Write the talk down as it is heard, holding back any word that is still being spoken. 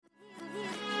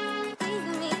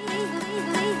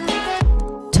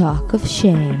Talk of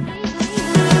Shame.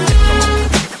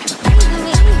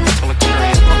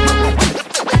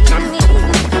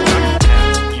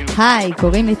 היי,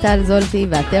 קוראים לי טל זולטי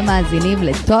ואתם מאזינים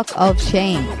ל-Talk of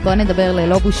Shame. בואו נדבר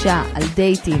ללא בושה על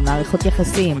דייטים, מערכות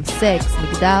יחסים, סקס,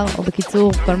 מגדר, או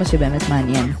בקיצור, כל מה שבאמת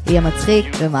מעניין. יהיה מצחיק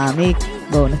ומעמיק,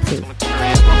 בואו נתחיל.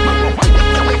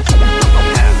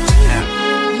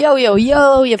 יו יו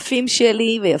יו, יפים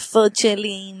שלי ויפות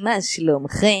שלי, מה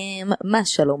שלומכם, מה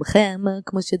שלומכם,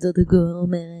 כמו שזאת הגור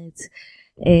אומרת.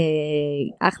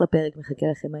 אחלה פרק מחכה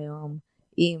לכם היום,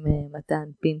 עם מתן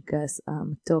פינקס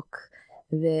המתוק,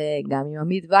 וגם עם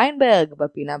עמית ויינברג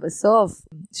בפינה בסוף,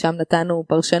 שם נתנו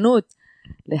פרשנות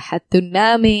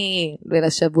לחתונמי,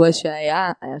 ולשבוע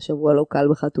שהיה, היה שבוע לא קל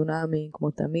בחתונמי,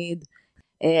 כמו תמיד.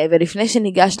 ולפני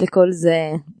שניגש לכל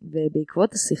זה,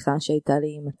 ובעקבות השיחה שהייתה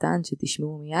לי עם מתן,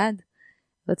 שתשמעו מיד,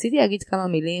 רציתי להגיד כמה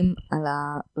מילים על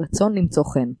הרצון למצוא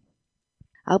חן.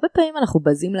 הרבה פעמים אנחנו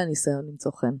בזים לניסיון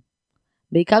למצוא חן,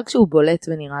 בעיקר כשהוא בולט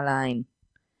ונראה לעין.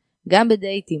 גם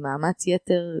בדייטים, מאמץ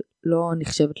יתר לא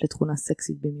נחשבת לתכונה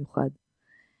סקסית במיוחד.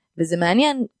 וזה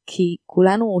מעניין כי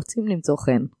כולנו רוצים למצוא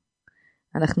חן.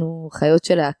 אנחנו חיות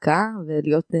של להקה,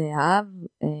 ולהיות אהב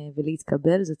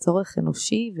ולהתקבל זה צורך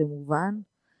אנושי ומובן,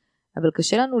 אבל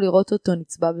קשה לנו לראות אותו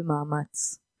נצבע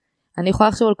במאמץ. אני יכולה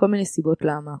לחשוב על כל מיני סיבות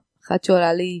למה. אחת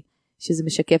שעולה לי שזה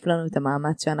משקף לנו את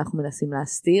המאמץ שאנחנו מנסים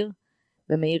להסתיר,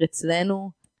 ומאיר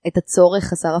אצלנו את הצורך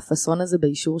חסר הפסון הזה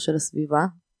באישור של הסביבה.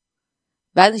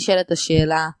 ואז נשאלת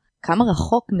השאלה, כמה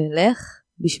רחוק נלך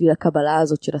בשביל הקבלה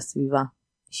הזאת של הסביבה,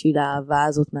 בשביל האהבה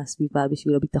הזאת מהסביבה,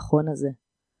 בשביל הביטחון הזה.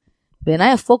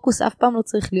 בעיניי הפוקוס אף פעם לא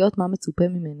צריך להיות מה מצופה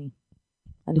ממני.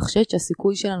 אני חושבת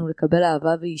שהסיכוי שלנו לקבל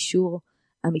אהבה ואישור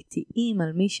אמיתיים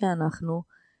על מי שאנחנו,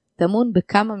 תמון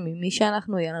בכמה ממי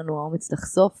שאנחנו יהיה לנו האומץ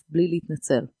לחשוף בלי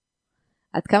להתנצל.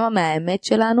 עד כמה מהאמת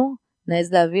שלנו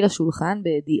נעז להביא לשולחן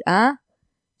בידיעה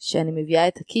שאני מביאה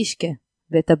את הקישקה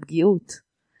ואת הפגיעות.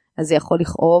 אז זה יכול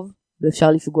לכאוב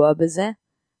ואפשר לפגוע בזה,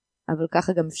 אבל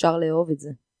ככה גם אפשר לאהוב את זה.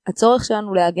 הצורך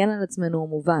שלנו להגן על עצמנו הוא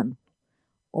מובן.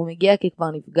 הוא מגיע כי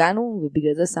כבר נפגענו,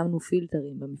 ובגלל זה שמנו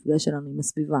פילטרים במפגש שלנו עם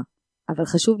הסביבה. אבל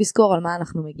חשוב לזכור על מה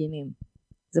אנחנו מגינים.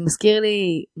 זה מזכיר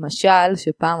לי משל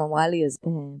שפעם אמרה לי,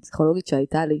 פסיכולוגית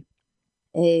שהייתה לי,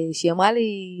 שהיא אמרה לי,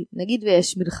 נגיד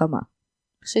ויש מלחמה.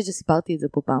 אני חושבת שסיפרתי את זה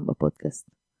פה פעם בפודקאסט.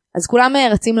 אז כולם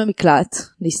רצים למקלט,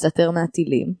 להסתתר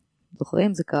מהטילים.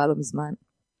 זוכרים? זה קרה לא מזמן.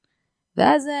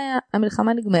 ואז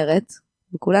המלחמה נגמרת,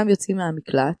 וכולם יוצאים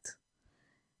מהמקלט,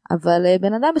 אבל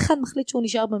בן אדם אחד מחליט שהוא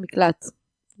נשאר במקלט.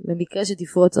 במקרה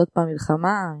שתפרוץ עוד פעם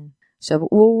מלחמה, עכשיו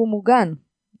הוא מוגן,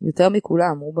 יותר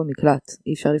מכולם, הוא במקלט,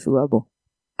 אי אפשר לפגוע בו.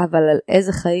 אבל על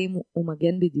איזה חיים הוא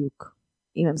מגן בדיוק,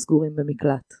 אם הם סגורים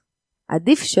במקלט.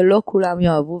 עדיף שלא כולם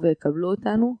יאהבו ויקבלו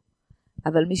אותנו,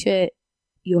 אבל מי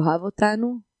שיאהב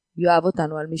אותנו, יאהב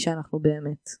אותנו על מי שאנחנו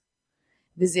באמת.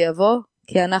 וזה יבוא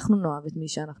כי אנחנו נאהב את מי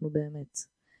שאנחנו באמת.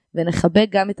 ונחבק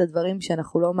גם את הדברים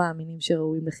שאנחנו לא מאמינים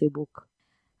שראויים לחיבוק.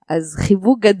 אז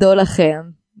חיבוק גדול לכם,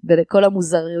 ולכל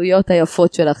המוזריות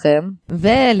היפות שלכם.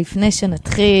 ולפני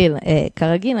שנתחיל,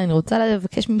 כרגיל, אני רוצה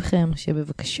לבקש מכם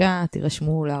שבבקשה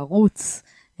תירשמו לערוץ,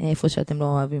 איפה שאתם לא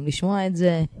אוהבים לשמוע את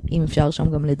זה, אם אפשר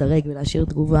שם גם לדרג ולהשאיר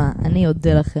תגובה, אני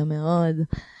אודה לכם מאוד.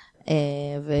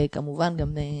 וכמובן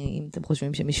גם אם אתם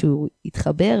חושבים שמישהו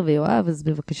יתחבר ויואב, אז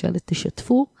בבקשה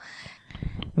תשתפו.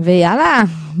 ויאללה,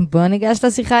 בואו ניגש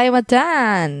לשיחה עם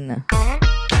מתן.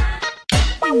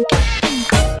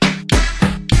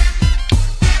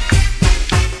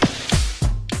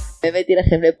 הבאתי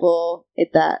לכם לפה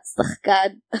את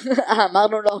השחקן,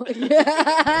 אמרנו לו,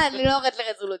 אני לא הולכת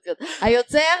לרזולוציות,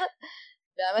 היוצר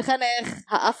והמחנך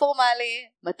האפורמלי,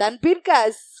 מתן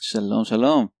פינקס. שלום,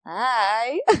 שלום.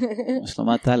 היי. מה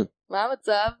שלומה טל? מה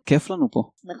המצב? כיף לנו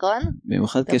פה. נכון?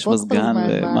 במיוחד כי יש מזגן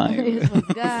ומים. יש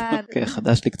מזגן. כן,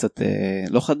 חדש לי קצת,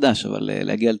 לא חדש, אבל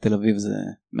להגיע לתל אביב זה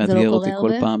מאתגר אותי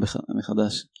כל פעם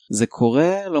מחדש. זה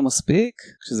קורה לא מספיק,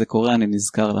 כשזה קורה אני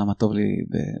נזכר למה טוב לי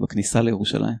בכניסה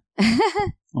לירושלים.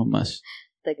 ממש.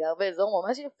 אתה גר באזור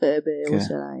ממש יפה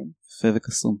בירושלים. יפה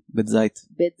וקסום, בית זית.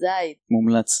 בית זית.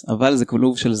 מומלץ, אבל זה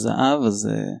כלוב של זהב, אז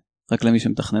רק למי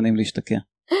שמתכננים להשתקע.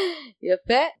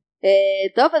 יפה.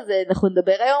 טוב, אז אנחנו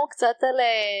נדבר היום קצת על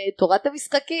תורת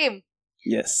המשחקים.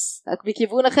 יס. רק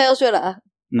מכיוון אחר שלה.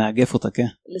 נאגף אותה, כן.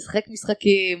 לשחק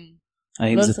משחקים.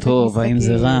 האם זה טוב, האם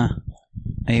זה רע?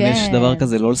 האם יש דבר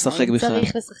כזה לא לשחק בכלל? האם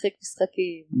צריך לשחק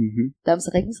משחקים? אתה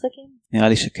משחק משחקים? נראה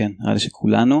לי שכן, נראה לי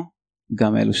שכולנו,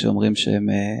 גם אלו שאומרים שהם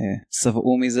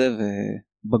סבעו מזה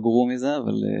ובגרו מזה,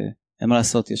 אבל אין מה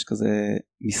לעשות, יש כזה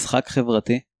משחק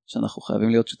חברתי שאנחנו חייבים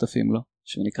להיות שותפים לו,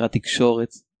 שנקרא תקשורת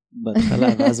בהתחלה,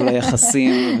 ואז אולי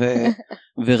יחסים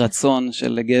ורצון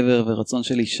של גבר ורצון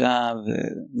של אישה,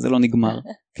 וזה לא נגמר.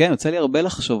 כן, יוצא לי הרבה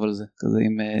לחשוב על זה, כזה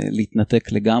אם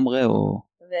להתנתק לגמרי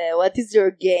או... ו-what is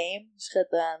your game? יש לך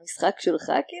את המשחק שלך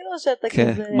כאילו, או שאתה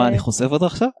כן, כזה... מה, אני חושף אותו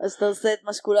עכשיו? אז אתה עושה את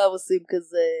מה שכולם עושים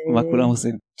כזה... מה כולם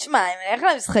עושים? תשמע, אם אני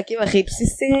הולך למשחקים הכי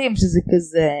בסיסיים, שזה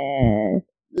כזה...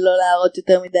 לא להראות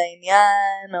יותר מדי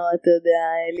עניין, או אתה יודע,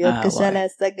 להיות קשה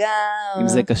להשגה, אם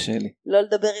זה קשה לי. לא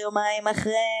לדבר יומיים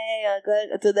אחרי,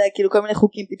 אתה יודע, כאילו כל מיני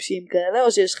חוקים טיפשיים כאלה,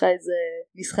 או שיש לך איזה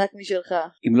משחק משלך.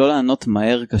 אם לא לענות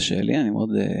מהר קשה לי, אני מאוד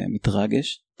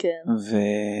מתרגש. כן.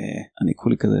 ואני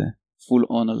כולי כזה full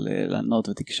on על לענות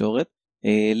ותקשורת.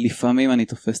 לפעמים אני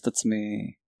תופס את עצמי,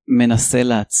 מנסה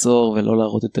לעצור ולא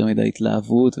להראות יותר מדי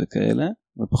התלהבות וכאלה.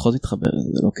 ופחות מתחבר לזה,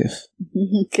 זה לא כיף.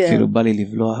 כאילו בא לי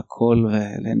לבלוע הכל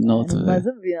וליהנות. מה זה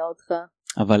מביאה אותך?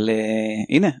 אבל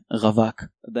הנה, רווק.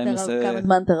 כמה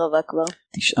זמן אתה רווק כבר?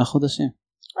 9 חודשים.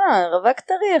 רווק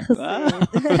טרי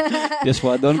יחסית. יש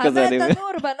מועדון כזה. חזה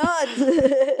תנור בנות.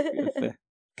 יפה.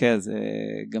 כן, זה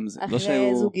גם זה.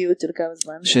 אחרי זוגיות של כמה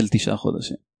זמן? של 9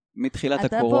 חודשים. מתחילת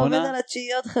הקורונה. אתה פה עומד על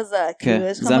התשיעיות חזק.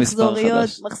 כן, זה המספר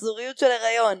חדש. מחזוריות של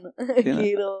הריון.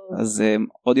 אז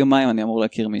עוד יומיים אני אמור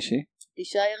להכיר מישהי.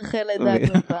 9 ירחי לידה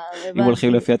כבר. אם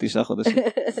הולכים לפי 9 חודשים.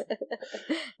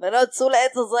 בנות, צאו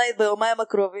לעץ הזית ביומיים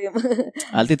הקרובים.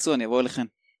 אל תצאו, אני אבוא אליכם.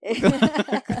 יפה.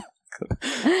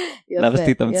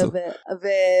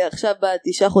 ועכשיו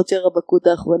ב9 חודשי רווקות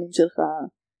האחרונים שלך,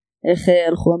 איך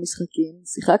הלכו המשחקים?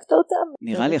 שיחקת אותם?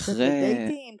 נראה לי אחרי...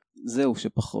 זהו,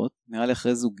 שפחות. נראה לי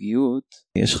אחרי זוגיות,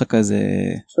 יש לך כזה...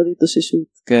 עוד התאוששות.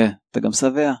 כן, אתה גם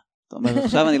שבע. אתה אומר,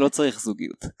 עכשיו אני לא צריך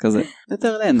זוגיות, כזה.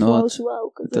 יותר ליהנות,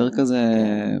 יותר כזה,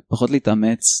 פחות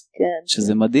להתאמץ,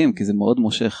 שזה מדהים, כי זה מאוד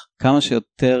מושך. כמה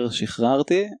שיותר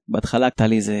שחררתי, בהתחלה הייתה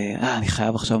לי איזה, אני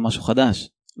חייב עכשיו משהו חדש.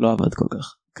 לא עבד כל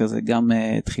כך. כזה גם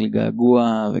התחיל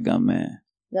געגוע, וגם...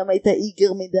 גם היית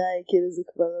איגר מדי, כאילו זה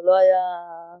כבר לא היה...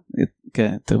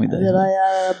 כן, יותר מדי. זה לא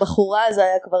היה בחורה, זה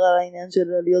היה כבר על העניין של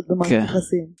להיות במערכת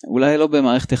יחסים. אולי לא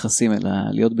במערכת יחסים, אלא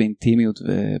להיות באינטימיות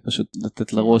ופשוט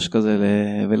לתת לראש כזה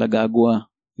ולגעגוע,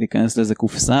 להיכנס לאיזה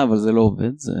קופסה, אבל זה לא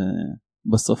עובד, זה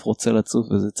בסוף רוצה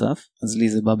לצוף וזה צף, אז לי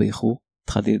זה בא באיחור.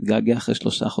 התחלתי להתגעגע אחרי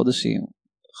 3 חודשים,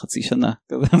 חצי שנה,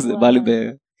 זה בא לי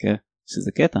כן,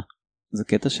 שזה קטע. זה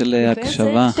קטע של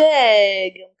הקשבה. צריך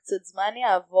שגם קצת זמן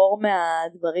יעבור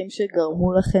מהדברים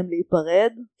שגרמו לכם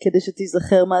להיפרד, כדי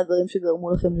שתיזכר מהדברים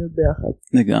שגרמו לכם להיות ביחד.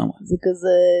 לגמרי. זה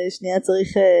כזה, שנייה צריך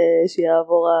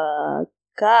שיעבור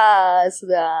הכעס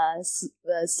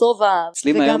והסובה,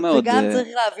 וגם צריך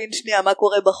להבין שנייה מה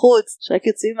קורה בחוץ, שרק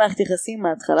יוצאים מערכת יחסים,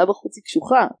 מההתחלה בחוץ היא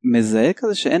קשוחה. מזהה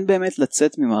כזה שאין באמת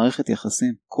לצאת ממערכת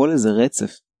יחסים, כל איזה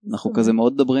רצף. אנחנו כזה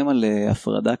מאוד מדברים על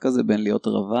הפרדה כזה בין להיות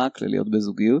רווק ללהיות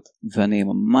בזוגיות, ואני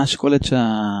ממש קולט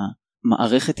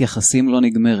שהמערכת יחסים לא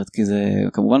נגמרת, כי זה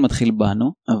כמובן מתחיל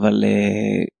בנו, אבל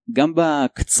גם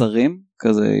בקצרים,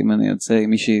 כזה אם אני יוצא עם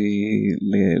מישהי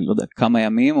לא יודע כמה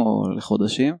ימים או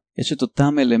לחודשים, יש את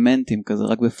אותם אלמנטים כזה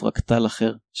רק בפרקטל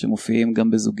אחר שמופיעים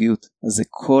גם בזוגיות, אז זה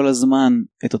כל הזמן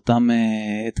את אותם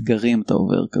אתגרים אתה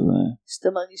עובר כזה. שאתה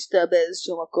מרגיש שאתה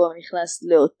באיזשהו מקום נכנס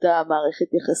לאותה מערכת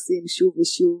יחסים שוב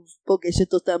ושוב, פוגש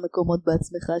את אותם מקומות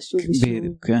בעצמך שוב ושוב.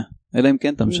 בדיוק, כן. אלא אם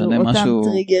כן אתה משנה משהו. אותם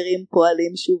טריגרים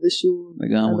פועלים שוב ושוב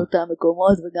על אותם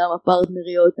מקומות, וגם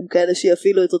הפרטנריות הם כאלה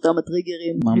שיפעילו את אותם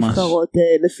הטריגרים נבחרות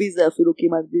לפי זה אפילו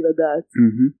כמעט בלי לדעת.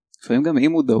 לפעמים גם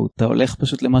עם מודעות, אתה הולך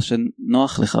פשוט למה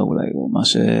שנוח לך אולי, או מה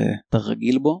שאתה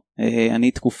רגיל בו.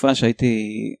 אני תקופה שהייתי,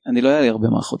 אני לא היה לי הרבה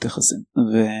מערכות יחסים,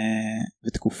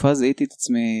 ותקופה זיהיתי את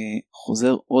עצמי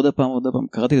חוזר עוד פעם,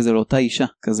 קראתי לזה לאותה אישה,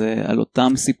 כזה על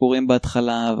אותם סיפורים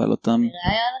בהתחלה, ועל אותם...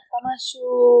 נראה היה לך משהו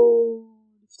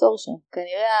לפתור שם.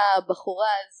 כנראה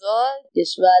הבחורה הזאת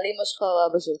ישבה על אמא שלך או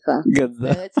אבא שלך.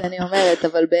 גדל. בעצם אני אומרת,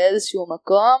 אבל באיזשהו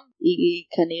מקום, היא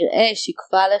כנראה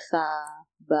שיקפה לך...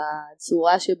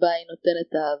 בצורה שבה היא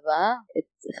נותנת אהבה, את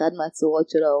אחד מהצורות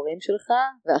של ההורים שלך,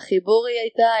 והחיבור היא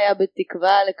היה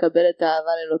בתקווה לקבל את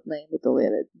האהבה ללא תנאים בתור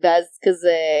ילד. ואז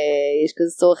כזה, יש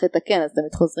כזה צורך לתקן, אז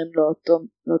תמיד חוזרים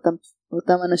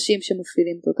לאותם אנשים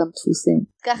שמפעילים את אותם דפוסים.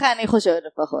 ככה אני חושבת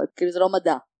לפחות, כאילו זה לא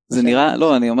מדע. זה נראה,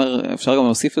 לא, אני אומר, אפשר גם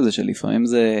להוסיף לזה שלפעמים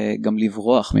זה גם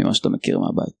לברוח ממה שאתה מכיר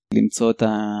מהבית. למצוא את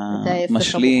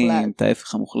המשלים, את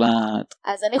ההפך המוחלט.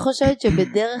 אז אני חושבת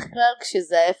שבדרך כלל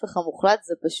כשזה ההפך המוחלט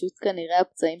זה פשוט כנראה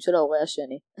הפצעים של ההורה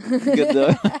השני. גדול.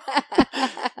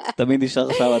 תמיד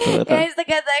נשאר שם, אתה אומרת. אני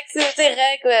מסתכלת האקסים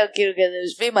חלק מהם, כאילו כזה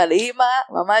יושבים על אימא,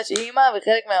 ממש אימא,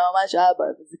 וחלק מהם ממש אבא.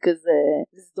 וזה כזה,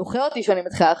 זה דוחה אותי שאני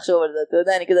מתחילה לחשוב על זה, אתה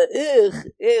יודע, אני כזה,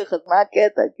 אז מה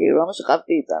הקטע? כאילו, לא מה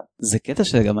שכבתי איתם. זה קטע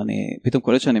שגם אני, פתאום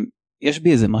קולט שאני, יש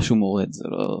בי איזה משהו מורד, זה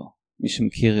לא, מי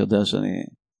שמכיר יודע שאני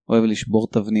אוהב לשבור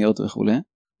תבניות וכו'.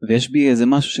 ויש בי איזה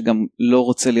משהו שגם לא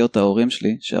רוצה להיות ההורים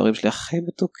שלי, שההורים שלי הכי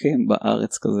מתוקים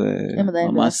בארץ כזה. הם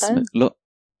עדיין ביחד? לא,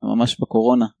 ממש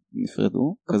בקורונה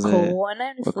נפרדו. בקורונה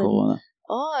נפרדו? בקורונה.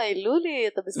 אוי, לולי,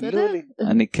 אתה בסדר? לולי.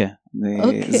 אני כן.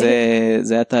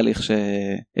 זה היה תהליך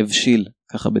שהבשיל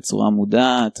ככה בצורה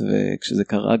מודעת, וכשזה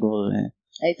קרה כבר...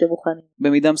 הייתם מוכנים.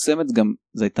 במידה מסוימת גם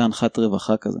זה הייתה הנחת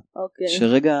רווחה כזה.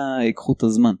 שרגע ייקחו את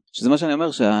הזמן. שזה מה שאני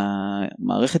אומר,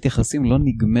 שהמערכת יחסים לא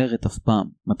נגמרת אף פעם.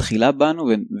 מתחילה בנו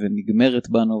ונגמרת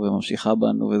בנו וממשיכה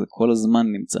בנו, וזה כל הזמן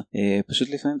נמצא. פשוט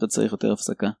לפעמים אתה צריך יותר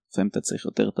הפסקה, לפעמים אתה צריך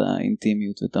יותר את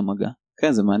האינטימיות ואת המגע.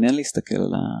 כן, זה מעניין להסתכל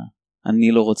על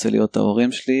אני לא רוצה להיות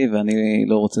ההורים שלי, ואני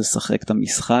לא רוצה לשחק את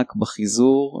המשחק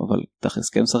בחיזור, אבל תכף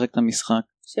כן משחק את המשחק.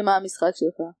 שמה המשחק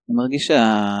שלך? אני מרגיש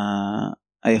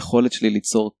היכולת שלי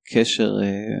ליצור קשר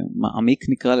מעמיק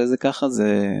נקרא לזה ככה,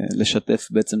 זה לשתף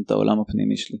בעצם את העולם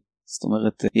הפנימי שלי. זאת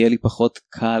אומרת, יהיה לי פחות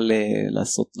קל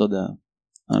לעשות, לא יודע,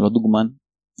 אני לא דוגמן,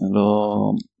 לא...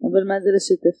 אבל מה זה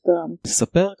לשתף את העולם?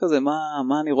 לספר כזה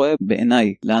מה אני רואה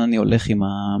בעיניי, לאן אני הולך עם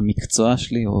המקצוע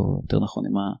שלי, או יותר נכון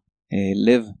עם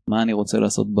הלב, מה אני רוצה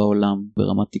לעשות בעולם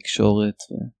ברמת תקשורת.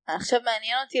 עכשיו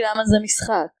מעניין אותי למה זה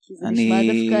משחק, כי זה נשמע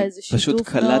דווקא איזה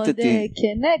שיתוף מאוד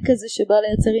כנה כזה שבא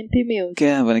לייצר אינטימיות.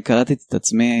 כן, אבל אני קלטתי את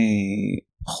עצמי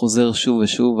חוזר שוב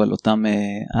ושוב על אותם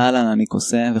אהלן אני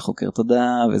קוסם וחוקר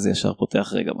תודה, וזה ישר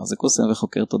פותח רגע מה זה קוסם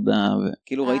וחוקר תודה,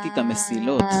 וכאילו ראיתי את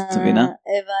המסילות, תבינה?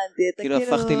 הבנתי. כאילו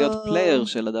הפכתי להיות פלייר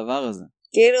של הדבר הזה.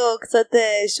 כאילו קצת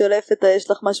שולפת,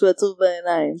 יש לך משהו עצוב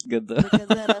בעיניים. גדול. זה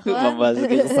כזה, נכון? ממש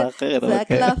גרסה אחרת.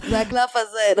 זה הקלף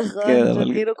הזה,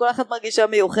 נכון? כאילו כל אחת מרגישה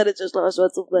מיוחדת שיש לה משהו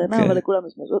עצוב בעיניים, אבל לכולם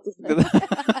יש משהו עצוב בעיניים.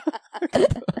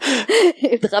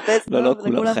 אם תחפש טוב, לא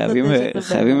כולם,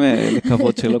 חייבים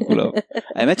לקוות שלא כולם.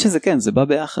 האמת שזה כן, זה בא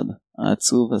ביחד.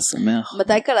 העצוב, השמח.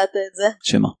 מתי קלטת את זה?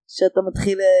 שמה? שאתה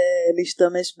מתחיל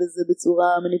להשתמש בזה בצורה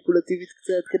מניפולטיבית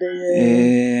קצת כדי...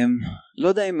 לא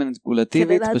יודע אם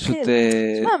מניפולטיבית, פשוט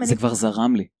זה כבר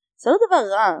זרם לי. זה לא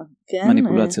דבר רע, כן?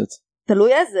 מניפולציות.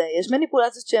 תלוי איזה, יש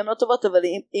מניפולציות שהן לא טובות, אבל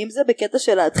אם זה בקטע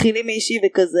של להתחיל עם מישהי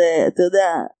וכזה, אתה יודע,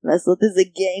 לעשות איזה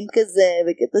גיים כזה,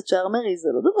 בקטע צ'ארמרי, זה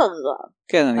לא דבר רע.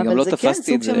 כן, אני גם לא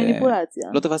תפסתי את זה,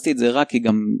 לא תפסתי את זה רק, כי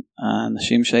גם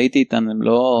האנשים שהייתי איתן,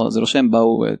 זה לא שהם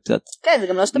באו,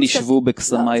 נשבו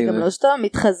בקסמי. זה גם לא שאתה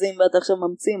מתחזים ואתה עכשיו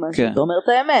ממציא משהו, אתה אומר את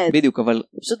האמת. בדיוק, אבל...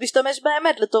 פשוט משתמש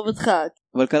באמת לטובתך.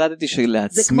 אבל קלטתי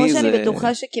שלעצמי זה... כמו שאני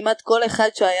בטוחה שכמעט כל אחד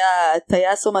שהיה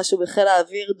טייס או משהו בחיל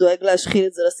האוויר, דואג להשחיל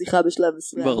את זה לשיחה בשלב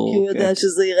מסוים. ברור, כי הוא יודע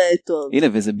שזה ייראה טוב. הנה,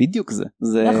 וזה בדיוק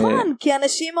זה. נכון, כי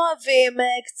אנשים אוהבים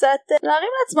קצת להרים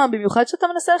לעצמם, במיוחד שאתה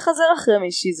מנסה לחזר אחרי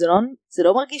מישהי, זה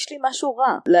לא מרגיש לי משהו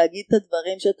רע, להגיד את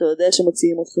הדברים שאתה יודע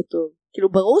שמוציאים אותך טוב.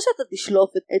 כאילו ברור שאתה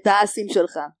תשלוף את האסים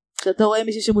שלך, כשאתה רואה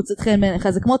מישהי שמוצאת חן בעיניך,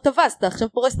 זה כמו טווס, אתה עכשיו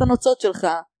פורס את הנוצות שלך,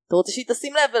 אתה רוצה שהיא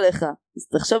תשים לב אליך, אז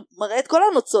אתה עכשיו מראה את כל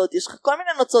הנוצות, יש לך כל מיני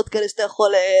נוצות כאלה שאתה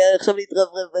יכול עכשיו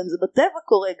להתרברב בהם, זה בטבע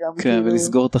קורה גם. כן, כאילו...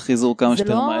 ולסגור את החיזור כמה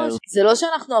שיותר מהר. זה לא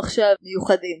שאנחנו עכשיו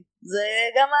מיוחדים, זה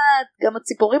גם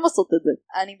הציפורים עושות את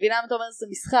זה. אני מבינה מה אתה אומר, זה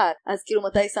משחק, אז כאילו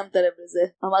מתי שמת לב לזה?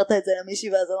 אמרת את זה למישהי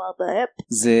ואז אמרת אפ?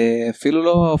 זה אפילו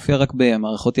לא הופיע רק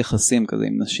במערכות יחסים כזה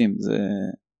עם נשים, זה...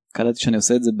 קלטתי שאני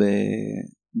עושה את זה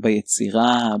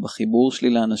ביצירה, בחיבור שלי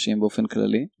לאנשים באופן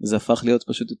כללי, זה הפך להיות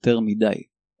פשוט יותר מדי.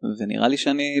 ונראה לי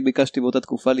שאני ביקשתי באותה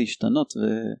תקופה להשתנות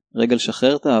ורגע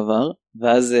לשחרר את העבר,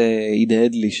 ואז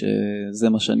ידהד לי שזה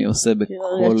מה שאני עושה בכל...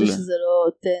 הרגשתי שזה לא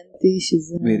אותנטי,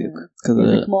 שזה... בדיוק.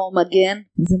 זה כמו מגן,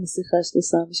 זה מסיכה שאתה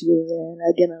שם בשביל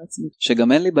להגן על עצמי.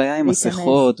 שגם אין לי בעיה עם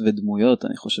מסכות ודמויות,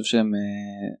 אני חושב שהם...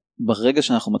 ברגע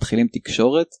שאנחנו מתחילים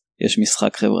תקשורת, יש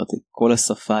משחק חברתי. כל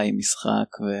השפה היא משחק,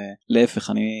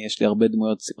 ולהפך, יש לי הרבה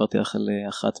דמויות, סיפרתי לך על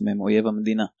אחת מהם, אויב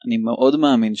המדינה. אני מאוד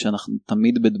מאמין שאנחנו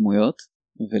תמיד בדמויות,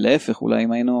 ולהפך, אולי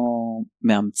אם היינו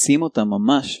מאמצים אותה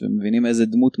ממש ומבינים איזה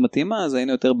דמות מתאימה, אז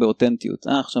היינו יותר באותנטיות.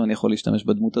 עכשיו אני יכול להשתמש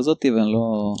בדמות הזאת ואני לא...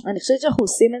 אני חושבת שאנחנו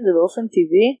עושים את זה באופן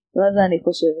טבעי, לא זה אני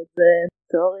חושבת, זה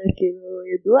תיאוריה כאילו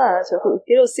ידועה, שאנחנו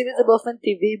כאילו עושים את זה באופן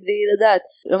טבעי בלי לדעת.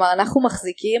 כלומר, אנחנו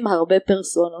מחזיקים הרבה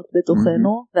פרסונות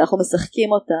בתוכנו, ואנחנו משחקים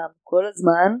אותם כל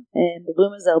הזמן,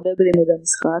 מדברים על זה הרבה בלימוד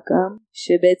המשחק,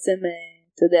 שבעצם,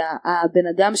 אתה יודע, הבן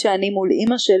אדם שאני מול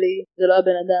אמא שלי, זה לא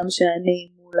הבן אדם שאני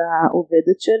מול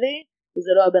העובדת שלי,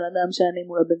 וזה לא הבן אדם שאני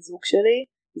מול הבן זוג שלי,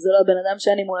 זה לא הבן אדם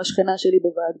שאני מול השכנה שלי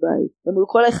בוועד בית, ומול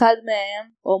כל אחד מהם,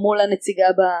 או מול הנציגה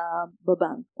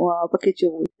בבנק, או הפקיד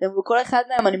שירות, ומול כל אחד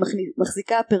מהם אני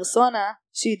מחזיקה פרסונה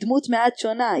שהיא דמות מעט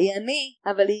שונה, היא אני,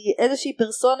 אבל היא איזושהי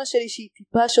פרסונה שלי שהיא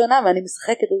טיפה שונה, ואני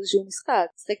משחקת איזשהו משחק,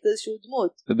 משחקת איזשהו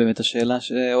דמות. ובאמת השאלה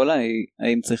שעולה היא,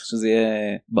 האם צריך שזה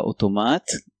יהיה באוטומט,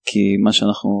 כי מה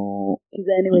שאנחנו... כי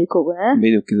זה anyway קורה.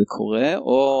 בדיוק, כי זה קורה,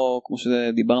 או כמו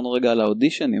שדיברנו רגע על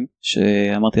האודישנים,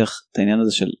 שאמרתי לך את העניין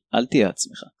הזה של אל תהיה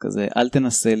עצמך, כזה אל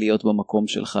תנסה להיות במקום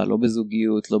שלך, לא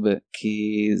בזוגיות, כי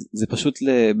זה פשוט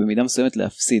במידה מסוימת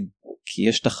להפסיד, כי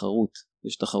יש תחרות,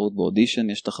 יש תחרות באודישן,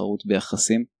 יש תחרות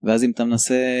ביחסים, ואז אם אתה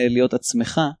מנסה להיות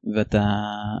עצמך,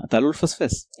 ואתה עלול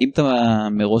לפספס. אם אתה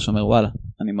מראש אומר וואלה,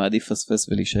 אני מעדיף לפספס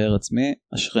ולהישאר עצמי,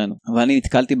 אשרנו. אבל אני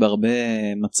נתקלתי בהרבה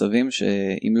מצבים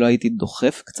שאם לא הייתי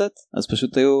דוחף קצת, אז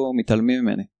פשוט היו מתעלמים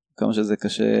ממני. כמה שזה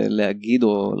קשה להגיד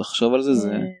או לחשוב על זה,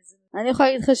 זה... אני יכולה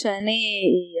להגיד לך שאני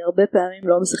הרבה פעמים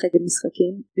לא משחקת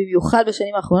משחקים, במיוחד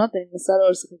בשנים האחרונות אני מנסה לא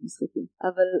לשחק משחקים,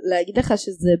 אבל להגיד לך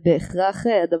שזה בהכרח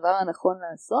הדבר הנכון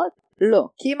לעשות? לא.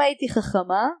 כי אם הייתי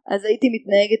חכמה, אז הייתי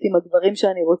מתנהגת עם הדברים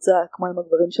שאני רוצה כמו עם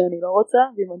הדברים שאני לא רוצה,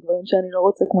 ועם הדברים שאני לא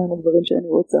רוצה כמו עם הדברים שאני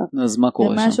רוצה. אז מה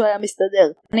קורה שם? ומשהו היה מסתדר.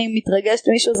 אני מתרגשת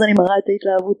מישהו, אז אני מראה את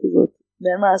ההתלהבות הזאת.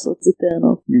 ואין מה לעשות, זה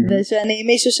טרנוף. ושאני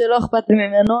מישהו שלא אכפת לי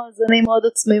ממנו, אז אני מאוד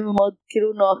עצמי ומאוד כאילו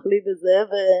נוח לי וזה,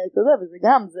 ואתה יודע, וזה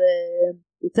גם,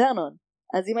 זה טרנון.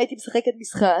 אז אם הייתי משחקת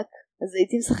משחק, אז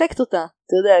הייתי משחקת אותה.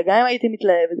 אתה יודע, גם אם הייתי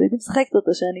מתלהבת, הייתי משחקת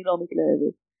אותה שאני לא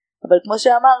מתלהבת. אבל כמו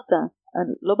שאמרת,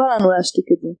 לא בא לנו להשתיק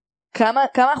את זה.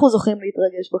 כמה אנחנו זוכים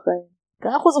להתרגש בחיים?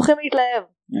 כמה אנחנו זוכים להתלהב?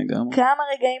 כמה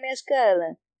רגעים יש כאלה?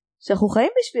 שאנחנו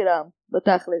חיים בשבילם,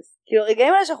 בתכלס. כאילו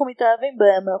הרגעים האלה שאנחנו מתאהבים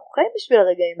בהם, אנחנו חיים בשביל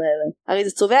הרגעים האלה. הרי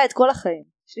זה צובע את כל החיים.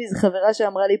 יש לי איזו חברה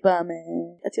שאמרה לי פעם,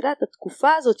 את יודעת,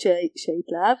 התקופה הזאת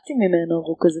שהתלהבתי ממנו,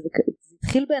 וכזה, וזה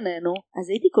התחיל בינינו, אז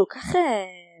הייתי כל כך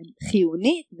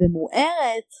חיונית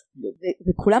ומוארת,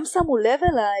 וכולם שמו לב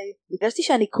אליי, בגשתי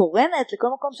שאני קורנת לכל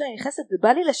מקום שאני נכנסת, ובא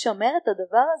לי לשמר את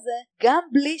הדבר הזה, גם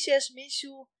בלי שיש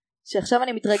מישהו שעכשיו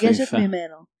אני מתרגשת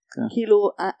ממנו. כאילו,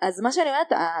 אז מה שאני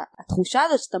אומרת, התחושה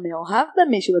הזאת שאתה מאוהב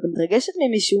במישהו ואתה מתרגשת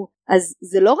ממישהו, אז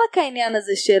זה לא רק העניין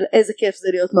הזה של איזה כיף זה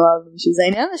להיות מאוהב במישהו, זה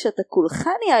העניין הזה שאתה כולך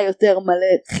נהיה יותר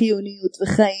מלא חיוניות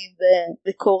וחיים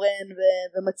וקורן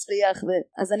ומצליח,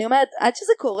 אז אני אומרת, עד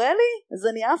שזה קורה לי, אז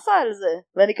אני עפה על זה,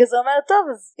 ואני כזה אומרת, טוב,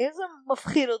 אז אם זה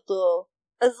מפחיד אותו,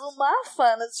 אז הוא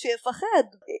מאפן, אז שיפחד.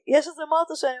 יש איזה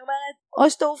מוטו שאני אומרת, או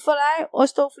שתעוף עליי, או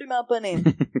שתעוף לי מהפנים.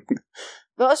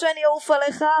 ואו שאני אעוף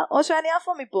עליך, או שאני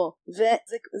אעפה מפה.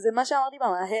 וזה מה שאמרתי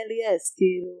פעם, ה-hell yes,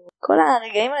 כאילו, כל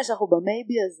הרגעים האלה שאנחנו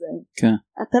במייבי הזה, כן.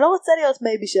 אתה לא רוצה להיות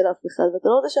מייבי של אף אחד, ואתה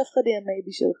לא רוצה שאף אחד יהיה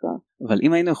מייבי שלך. אבל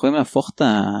אם היינו יכולים להפוך את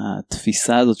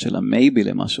התפיסה הזאת של המייבי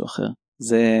למשהו אחר,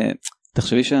 זה,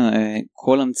 תחשבי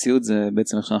שכל המציאות זה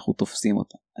בעצם איך שאנחנו תופסים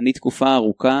אותה. אני תקופה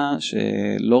ארוכה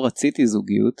שלא רציתי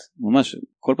זוגיות, ממש,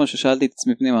 כל פעם ששאלתי את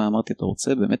עצמי פנימה, אמרתי, אתה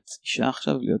רוצה באמת אישה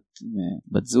עכשיו להיות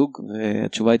בת זוג?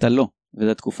 והתשובה הייתה לא.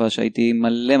 וזו תקופה שהייתי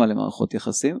מלא מערכות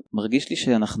יחסים. מרגיש לי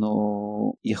שאנחנו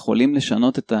יכולים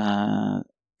לשנות את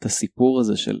הסיפור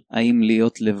הזה של האם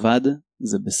להיות לבד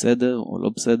זה בסדר או לא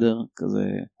בסדר, כזה.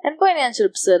 אין פה עניין של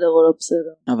בסדר או לא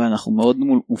בסדר. אבל אנחנו מאוד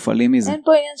מופעלים מזה. אין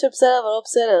פה עניין של בסדר ולא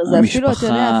בסדר. זה אפילו, אתה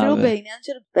יודע, אפילו בעניין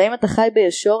של, האם אתה חי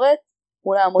בישורת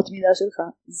מול האמות מידה שלך.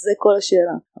 זה כל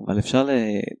השאלה. אבל אפשר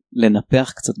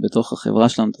לנפח קצת בתוך החברה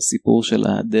שלנו את הסיפור של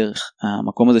הדרך.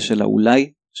 המקום הזה של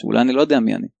האולי, שאולי אני לא יודע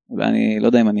מי אני. אולי אני לא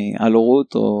יודע אם אני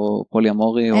אלורות או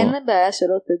פוליאמורי. אין לי בעיה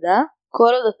שלא תדע.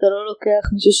 כל עוד אתה לא לוקח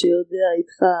מישהו שיודע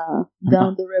איתך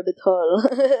down the rabbit hole.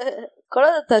 כל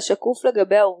עוד אתה שקוף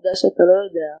לגבי העובדה שאתה לא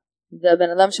יודע. והבן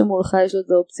אדם שמולך יש לו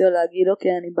את האופציה להגיד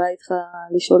אוקיי אני בא איתך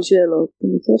לשאול שאלות.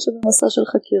 אני מכיר שבמסע של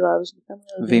חקירה.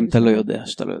 ואם אתה לא יודע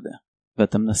שאתה לא יודע.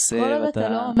 ואתה מנסה. כל עוד אתה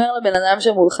לא אומר לבן אדם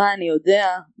שמולך אני יודע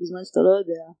בזמן שאתה לא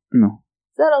יודע.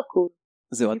 זה לא קול.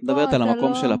 זהו, את מדברת על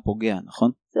המקום של הפוגע,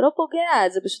 נכון? זה לא פוגע,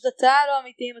 זה פשוט אתה לא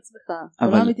אמיתי עם עצמך. אתה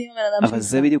לא אמיתי עם בן אדם שלך. אבל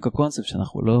זה בדיוק הקונספט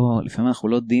שאנחנו לא, לפעמים אנחנו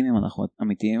לא יודעים אם אנחנו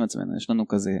אמיתיים עם עצמנו. יש לנו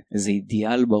כזה איזה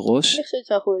אידיאל בראש. אני חושבת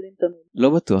שאנחנו יודעים תמיד. לא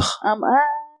בטוח.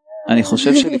 אני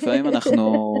חושב שלפעמים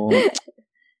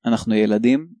אנחנו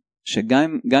ילדים,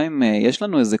 שגם אם יש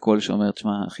לנו איזה קול שאומר,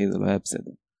 תשמע אחי זה לא היה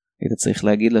בסדר. היית צריך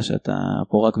להגיד לה שאתה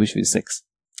פה רק בשביל סקס.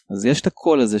 אז יש את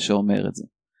הקול הזה שאומר את זה.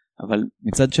 אבל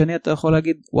מצד שני אתה יכול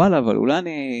להגיד, וואלה, אבל אולי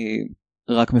אני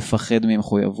רק מפחד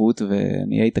ממחויבות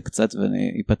ואני אהיה איתה קצת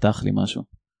ואני אפתח לי משהו.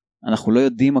 אנחנו לא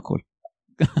יודעים הכל.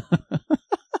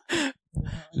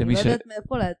 אני לא יודעת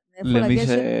מאיפה לגשת.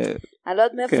 אני לא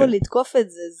יודעת מאיפה לתקוף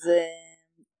את זה.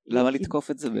 למה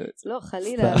לתקוף את זה בעצם? לא,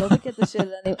 חלילה, לא בקטע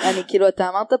של... אני כאילו, אתה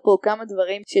אמרת פה כמה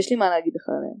דברים שיש לי מה להגיד לך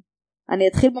עליהם. אני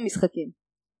אתחיל במשחקים,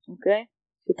 אוקיי?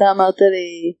 אתה אמרת לי,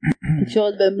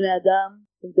 תקשורת בין בני אדם,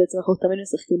 ובעצם אנחנו תמיד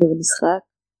משחקים בזה משחק,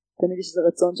 תמיד יש איזה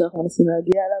רצון שאנחנו מנסים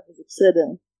להגיע אליו, וזה בסדר.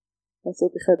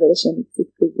 לעשות אחד על השני קצת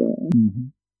כזה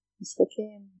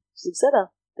משחקים, זה בסדר.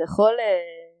 אתה יכול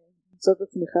למצוא את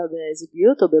עצמך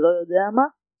בזוגיות או בלא יודע מה,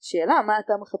 שאלה מה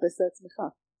אתה מחפש לעצמך,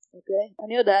 אוקיי?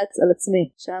 אני יודעת על עצמי,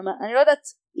 אני לא יודעת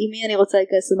עם מי אני רוצה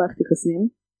להיכנס למערכת יחסים,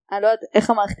 אני לא יודעת איך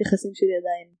המערכת יחסים שלי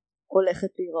עדיין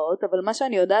הולכת להיראות, אבל מה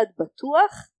שאני יודעת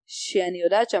בטוח, שאני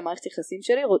יודעת שהמערכת יחסים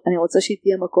שלי, אני רוצה שהיא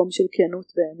תהיה מקום של כנות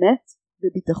ואמת,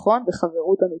 וביטחון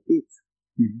וחברות אמיתית.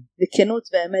 וכנות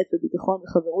ואמת וביטחון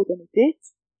וחברות אמיתית,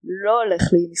 לא הולך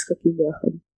לי משחקים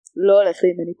ביחד, לא הולך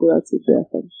לי מניפולציות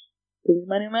ביחד. אתה מבין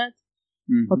מה אני אומרת?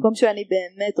 מקום שאני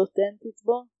באמת אותנטית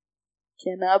בו,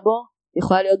 כנה בו,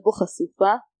 יכולה להיות בו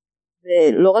חשופה,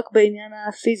 ולא רק בעניין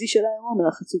הפיזי של היום,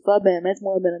 אלא חשופה באמת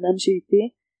מול הבן אדם שאיתי,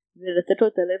 ולתת לו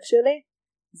את הלב שלי.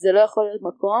 זה לא יכול להיות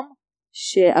מקום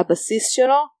שהבסיס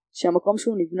שלו, שהמקום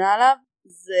שהוא נבנה עליו,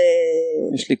 זה...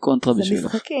 יש לי קונטרה בשבילך. זה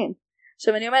משחקים.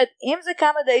 עכשיו אני אומרת, אם זה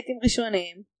כמה דייטים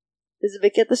ראשונים, וזה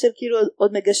בקטע של כאילו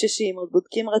עוד מגששים, עוד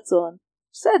בודקים רצון,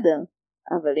 בסדר.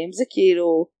 אבל אם זה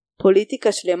כאילו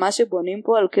פוליטיקה שלמה שבונים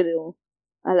פה על כאילו,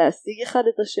 על להשיג אחד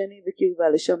את השני וכאילו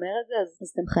ועל לשמר את זה,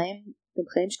 אז אתם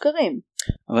חיים שקרים.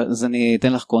 אבל אז אני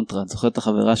אתן לך קונטרה. את זוכרת את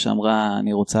החברה שאמרה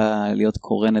אני רוצה להיות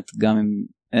קורנת גם אם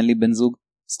אין לי בן זוג?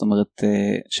 זאת אומרת,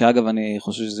 שאגב אני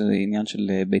חושב שזה עניין של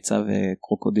ביצה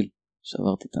וקרוקודיל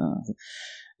שעברתי את זה.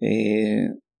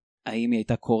 האם היא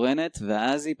הייתה קורנת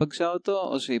ואז היא פגשה אותו,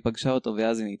 או שהיא פגשה אותו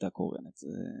ואז היא הייתה קורנת?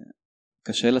 זה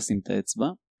קשה לשים את האצבע,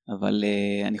 אבל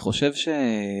אני חושב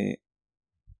שיש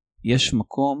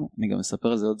מקום, אני גם אספר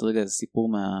על זה עוד רגע, איזה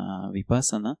סיפור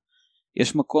מהוויפאסנה,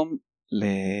 יש מקום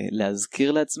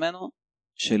להזכיר לעצמנו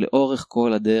שלאורך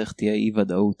כל הדרך תהיה אי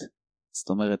ודאות. זאת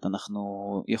אומרת, אנחנו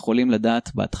יכולים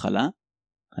לדעת בהתחלה,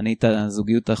 אני את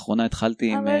הזוגיות האחרונה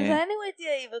התחלתי עם... אבל זה anyway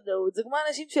תהיה אי ודאות, זה כמו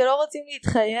אנשים שלא רוצים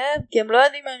להתחייב, כי הם לא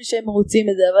יודעים שהם רוצים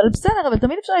את זה, אבל בסדר, אבל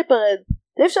תמיד אפשר להיפרד,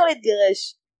 תמיד אפשר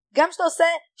להתגרש. גם שאתה עושה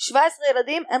 17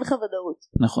 ילדים, אין לך ודאות.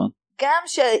 נכון. גם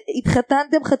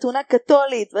שהתחתנתם חתונה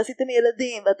קתולית, ועשיתם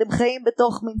ילדים, ואתם חיים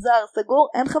בתוך מנזר סגור,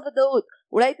 אין לך ודאות.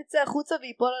 אולי תצא החוצה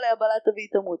ויפול עליה בלטה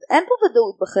והיא תמות. אין פה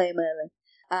ודאות בחיים האלה.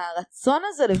 הרצון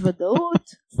הזה לוודאות,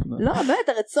 לא, באמת,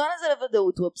 הרצון הזה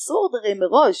לוודאות הוא אבסורד הרי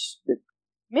מראש.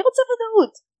 מי רוצה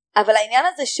ודאות? אבל העניין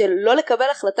הזה של לא לקבל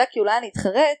החלטה כי אולי אני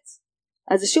אתחרט,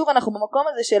 אז שוב אנחנו במקום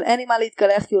הזה של אין לי מה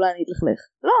להתקלח כי אולי אני אתלכלך.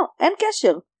 לא, אין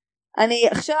קשר. אני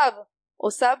עכשיו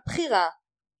עושה בחירה,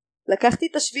 לקחתי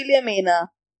את השביל ימינה,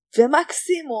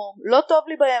 ומקסימום, לא טוב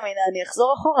לי בימינה, אני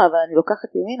אחזור אחורה, אבל אני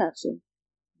לוקחת ימינה עכשיו.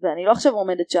 ואני לא עכשיו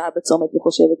עומדת שעה בצומת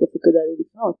וחושבת איפה כדאי לי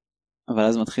לפנות. אבל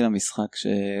אז מתחיל המשחק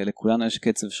שלכולנו יש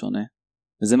קצב שונה.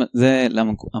 וזה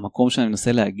המקום שאני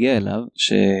מנסה להגיע אליו,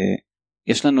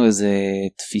 שיש לנו איזו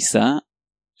תפיסה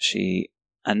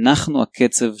שאנחנו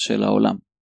הקצב של העולם.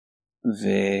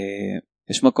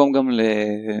 ויש מקום גם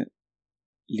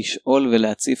לשאול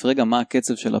ולהציף רגע מה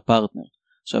הקצב של הפרטנר.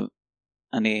 עכשיו,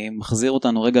 אני מחזיר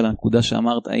אותנו רגע לנקודה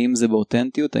שאמרת, האם זה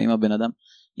באותנטיות, האם הבן אדם,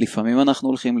 לפעמים אנחנו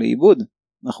הולכים לאיבוד,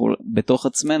 אנחנו בתוך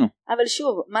עצמנו. אבל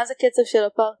שוב, מה זה קצב של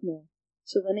הפרטנר?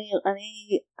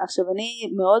 עכשיו אני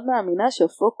מאוד מאמינה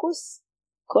שהפוקוס,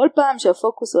 כל פעם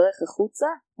שהפוקוס הולך החוצה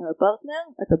על הפרטנר,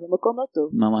 אתה במקום לא טוב.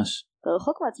 ממש. אתה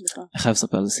רחוק מעצמך. אני חייב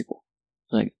לספר על זה סיפור.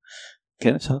 רגע.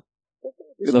 כן, אפשר?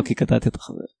 לא, כי קטעתי את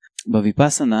החבר.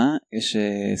 בוויפאסנה יש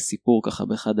סיפור ככה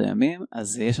באחד הימים,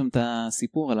 אז יש שם את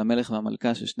הסיפור על המלך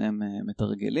והמלכה ששניהם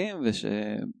מתרגלים,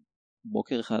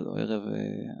 ושבוקר אחד או ערב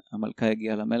המלכה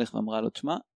הגיעה למלך ואמרה לו,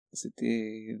 תשמע, עשיתי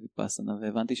ויפאסנה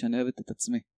והבנתי שאני אוהבת את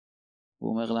עצמי. הוא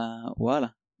אומר לה, וואלה,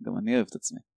 גם אני אוהב את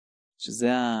עצמי. שזה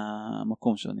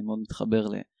המקום שאני מאוד מתחבר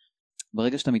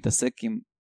ברגע שאתה מתעסק עם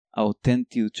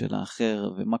האותנטיות של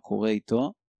האחר ומה קורה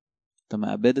איתו, אתה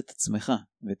מאבד את עצמך,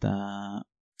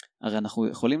 הרי אנחנו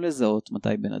יכולים לזהות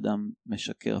מתי בן אדם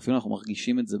משקר, אפילו אנחנו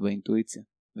מרגישים את זה באינטואיציה.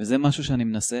 וזה משהו שאני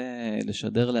מנסה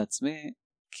לשדר לעצמי,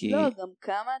 כי... לא, גם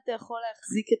כמה אתה יכול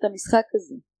להחזיק את המשחק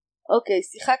הזה. אוקיי,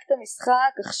 שיחקת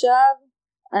משחק, עכשיו...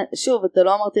 שוב, אתה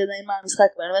לא אמרתי עדיין מה המשחק,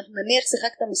 אבל אני אומרת, נניח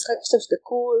שיחקת משחק עכשיו שאתה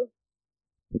קול,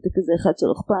 אתה כזה אחד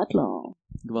שלא אכפת לו.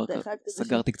 כבר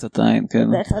סגרתי קצת עין, כן.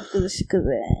 זה אחד כזה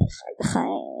שכזה, חי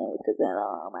בחיים, כזה לא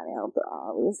מעניין אותו,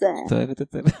 וזה. אתה אוהבת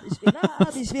את זה?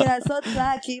 בשביל לעשות לה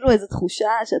כאילו איזו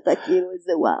תחושה שאתה כאילו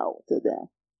איזה וואו, אתה יודע.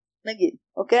 נגיד,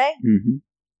 אוקיי?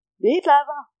 והיא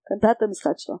התלהבה, קנתה את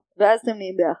המשחק שלו, ואז אתם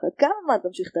נהיים ביחד. כמה זמן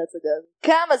תמשיך את ההצגה הזאת?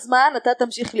 כמה זמן אתה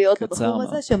תמשיך להיות הבחור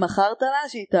הזה שמכרת לה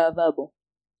שהיא תאהבה בו?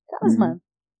 כמה זמן?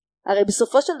 הרי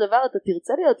בסופו של דבר אתה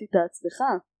תרצה להיות איתה אצלך.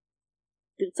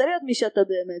 תרצה להיות מי שאתה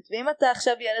באמת, ואם אתה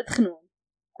עכשיו ילד חנון,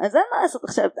 אז אין מה לעשות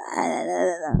עכשיו,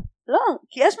 לא,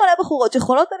 כי יש מלא בחורות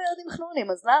שיכולות להיות עם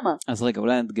חנונים, אז למה? אז רגע,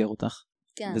 אולי נאתגר אותך.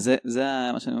 כן. וזה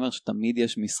מה שאני אומר, שתמיד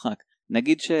יש משחק.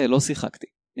 נגיד שלא שיחקתי,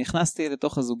 נכנסתי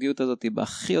לתוך הזוגיות הזאת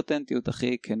בהכי אותנטיות,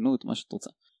 הכי כנות, מה שאת רוצה.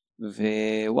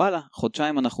 ווואלה,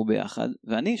 חודשיים אנחנו ביחד,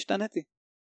 ואני השתניתי.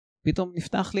 פתאום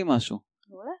נפתח לי משהו.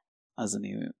 מעולה. אז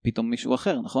אני פתאום מישהו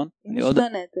אחר, נכון? אם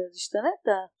השתנית, אז השתנית.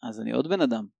 אז אני עוד בן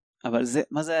אדם. אבל זה,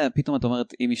 מה זה, פתאום את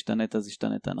אומרת, אם השתנית אז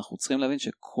השתנית. אנחנו צריכים להבין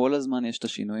שכל הזמן יש את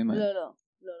השינויים האלה. לא.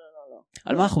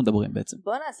 על מה אנחנו מדברים בעצם?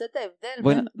 בוא נעשה את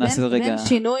ההבדל בין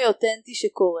שינוי אותנטי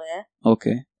שקורה,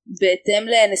 אוקיי. בהתאם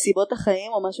לנסיבות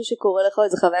החיים או משהו שקורה לך,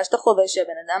 איזו חוויה שאתה חווה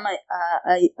שהבן אדם,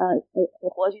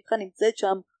 הבחורה שאיתך נמצאת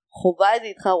שם, חווה את זה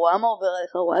איתך, רואה מה עובר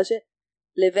עליך, רואה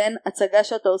לבין הצגה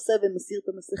שאתה עושה ומסיר את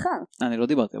המסכה. אני לא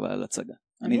דיברתי על הצגה.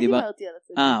 אני דיברתי על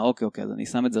הצגה. אוקיי, אז אני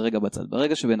שם את זה רגע בצד.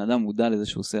 ברגע שבן אדם מודע לזה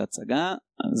שהוא עושה הצגה,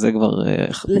 זה כבר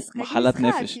מחלת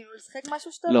נפש. כאילו לשחק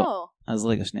משהו שאתה לא. אז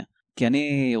רגע, שנייה. כי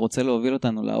אני רוצה להוביל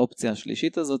אותנו לאופציה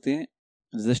השלישית הזאת,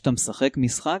 זה שאתה משחק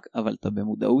משחק, אבל אתה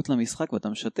במודעות למשחק ואתה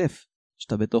משתף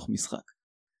שאתה בתוך משחק.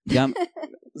 גם,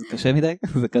 זה קשה מדי?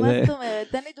 זה כזה... מה זאת אומרת?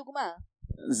 תן לי דוגמה.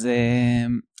 זה,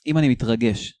 אם אני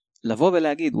מתרגש, לבוא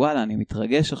ולהגיד, וואלה, אני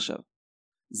מתרגש עכשיו.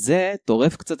 זה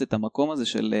טורף קצת את המקום הזה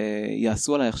של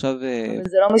יעשו עליי עכשיו... אבל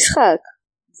זה לא משחק.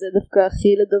 זה דווקא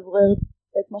הכי לדברר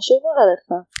את מה שעובר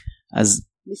עליך. אז...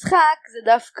 משחק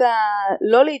זה דווקא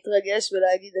לא להתרגש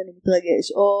ולהגיד אני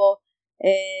מתרגש, או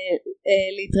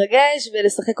להתרגש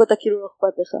ולשחק אותה כאילו לא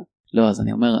אכפת לך. לא, אז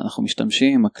אני אומר, אנחנו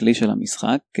משתמשים עם הכלי של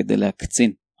המשחק כדי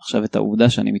להקצין עכשיו את העובדה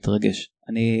שאני מתרגש.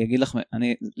 אני אגיד לך,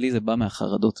 לי זה בא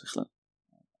מהחרדות בכלל.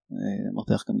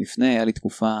 אמרתי לך גם לפני, היה לי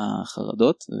תקופה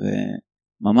חרדות,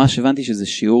 וממש הבנתי שזה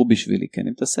שיעור בשבילי, כי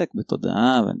אני מתעסק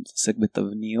בתודעה, ואני מתעסק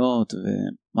בתבניות,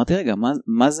 ואמרתי, רגע,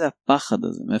 מה זה הפחד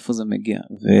הזה? מאיפה זה מגיע?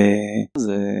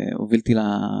 וזה הובילתי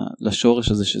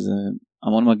לשורש הזה, שזה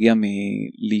המון מגיע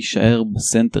מלהישאר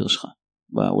בסנטר שלך,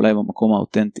 אולי במקום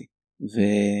האותנטי.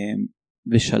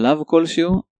 ובשלב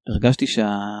כלשהו, הרגשתי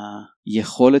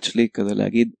שהיכולת שלי כזה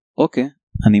להגיד, אוקיי,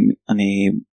 אני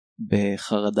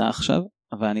בחרדה עכשיו,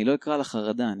 אבל אני לא אקרא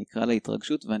לחרדה, אני אקרא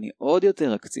להתרגשות, ואני עוד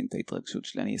יותר אקצין את ההתרגשות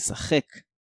שלי, אני אשחק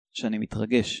שאני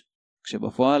מתרגש,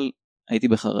 כשבפועל הייתי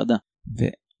בחרדה,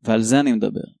 ועל זה אני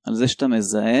מדבר, על זה שאתה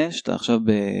מזהה, שאתה עכשיו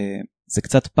זה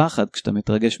קצת פחד, כשאתה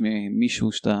מתרגש ממישהו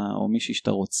או מישהי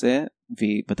שאתה רוצה,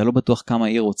 ואתה לא בטוח כמה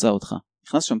היא רוצה אותך,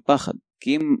 נכנס שם פחד,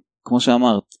 כי אם, כמו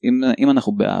שאמרת, אם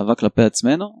אנחנו באהבה כלפי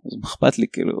עצמנו, אז אכפת לי,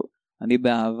 כאילו, אני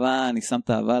באהבה, אני שם את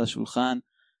האהבה על השולחן,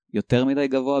 יותר מדי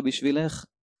גבוה בשבילך,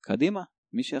 קדימה,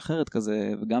 מישהי אחרת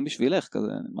כזה, וגם בשבילך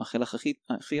כזה, אני מאחל לך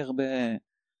הכי הרבה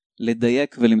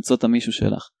לדייק ולמצוא את המישהו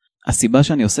שלך. הסיבה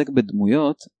שאני עוסק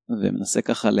בדמויות, ומנסה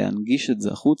ככה להנגיש את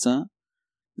זה החוצה,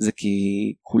 זה כי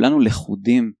כולנו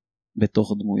לחודים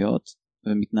בתוך דמויות,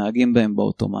 ומתנהגים בהם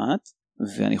באוטומט,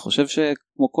 ואני חושב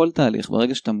שכמו כל תהליך,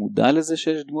 ברגע שאתה מודע לזה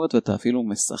שיש דמויות, ואתה אפילו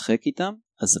משחק איתם,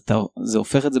 אז זה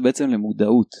הופך את זה בעצם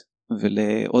למודעות,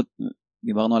 ולעוד,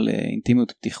 דיברנו על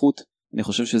אינטימיות פתיחות, אני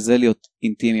חושב שזה להיות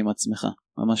אינטימי עם עצמך,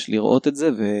 ממש לראות את זה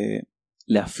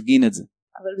ולהפגין את זה.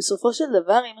 אבל בסופו של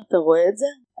דבר, אם אתה רואה את זה,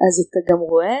 אז אתה גם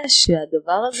רואה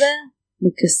שהדבר הזה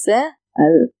מכסה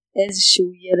על איזשהו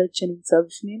ילד שנמצא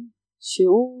בפנים,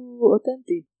 שהוא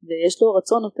אותנטי, ויש לו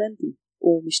רצון אותנטי.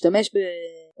 הוא משתמש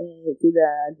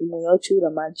בדמויות שהוא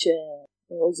למד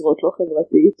שעוזרות לו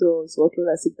חברתית, או עוזרות לו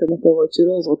להשיג את המטרות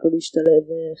שלו, עוזרות לו להשתלב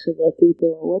חברתית, או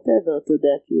whatever, אתה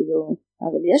יודע, כאילו,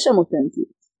 אבל יש שם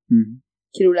אותנטיות.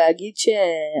 כאילו להגיד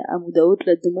שהמודעות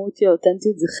לדמות היא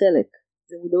האותנטיות זה חלק,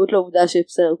 זה מודעות לעובדה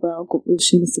שבסדר כולנו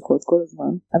קובשים משיחות כל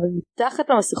הזמן, אבל מתחת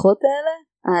למשיחות האלה,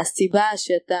 הסיבה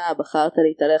שאתה בחרת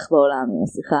להתהלך בעולם עם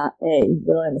משיכה A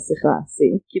ולא עם משיכה C,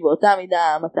 כי באותה מידה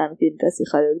מתן פינקס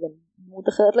יכולה להיות גם דמות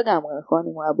אחרת לגמרי, נכון?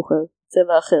 אם הוא היה בוחר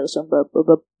צבע אחר שם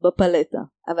בפלטה,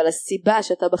 אבל הסיבה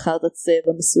שאתה בחרת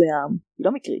צבע מסוים היא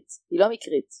לא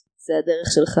מקרית, זה הדרך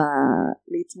שלך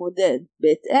להתמודד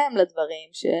בהתאם לדברים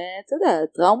שאתה יודע,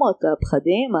 טראומות,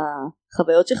 הפחדים,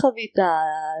 החוויות שחווית,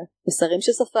 המסרים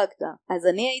שספגת. אז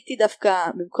אני הייתי דווקא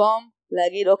במקום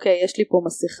להגיד אוקיי, יש לי פה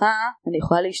מסכה, אני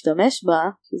יכולה להשתמש בה,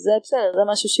 שזה בסדר, זה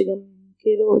משהו שגם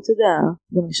כאילו, אתה יודע,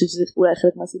 גם אני חושבת שזה אולי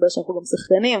חלק מהסיבה שאנחנו גם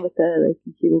שחקנים וכאלה,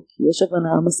 כאילו, כי יש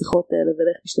הבנה המסכות האלה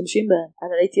ולאיך משתמשים בהן.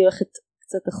 אבל הייתי הולכת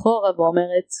קצת אחורה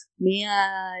ואומרת, מי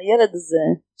הילד הזה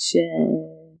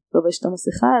לובש את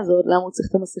המסכה הזאת, למה הוא צריך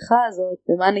את המסכה הזאת,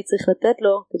 ומה אני צריך לתת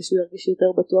לו כדי שהוא ירגיש יותר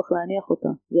בטוח להניח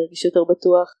אותה, ירגיש יותר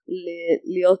בטוח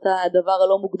להיות הדבר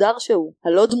הלא מוגדר שהוא,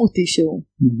 הלא דמותי שהוא,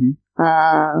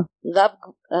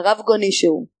 הרב גוני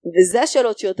שהוא. וזה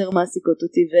השאלות שיותר מעסיקות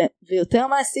אותי, ויותר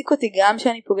מעסיק אותי גם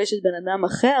שאני פוגשת בן אדם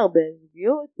אחר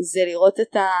בזוגיות, זה לראות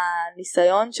את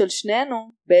הניסיון של שנינו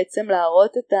בעצם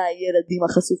להראות את הילדים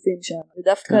החשופים שם,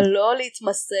 ודווקא לא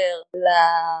להתמסר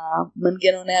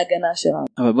למנגנוני הגנה שלנו.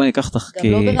 אבל בואי ניקח אותך,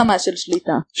 גם לא ברמה של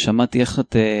שליטה. שמעתי איך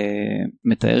את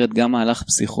מתארת גם מהלך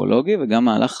פסיכולוגי וגם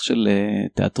מהלך של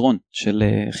תיאטרון, של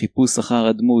חיפוש אחר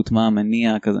הדמות, מה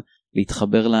המניע כזה.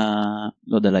 להתחבר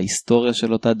לא יודע, להיסטוריה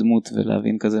של אותה דמות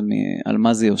ולהבין כזה על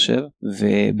מה זה יושב.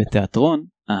 ובתיאטרון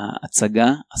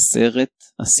ההצגה, הסרט,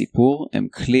 הסיפור הם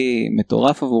כלי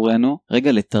מטורף עבורנו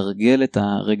רגע לתרגל את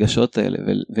הרגשות האלה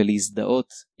ולהזדהות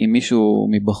עם מישהו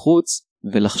מבחוץ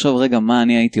ולחשוב רגע מה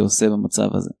אני הייתי עושה במצב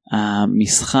הזה.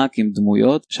 המשחק עם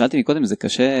דמויות, שאלתי מקודם, זה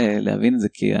קשה להבין את זה,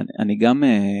 כי אני גם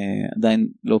עדיין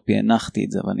לא פענחתי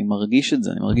את זה, אבל אני מרגיש את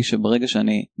זה, אני מרגיש שברגע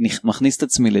שאני מכניס את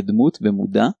עצמי לדמות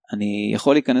במודע, אני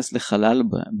יכול להיכנס לחלל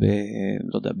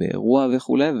לא יודע, באירוע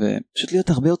וכו', ופשוט להיות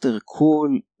הרבה יותר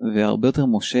קול, והרבה יותר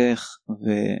מושך,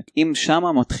 ואם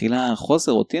שמה מתחילה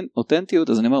חוסר אותנטיות,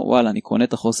 אז אני אומר, וואלה, אני קונה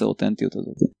את החוסר אותנטיות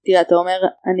הזאת. תראה, אתה אומר,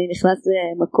 אני נכנס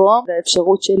למקום,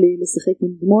 והאפשרות שלי לשחק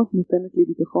עם דמות נותנת לי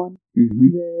ביטחון,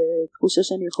 ותחושה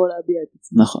שאני יכול להביע את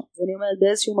עצמי. נכון. ואני אומרת,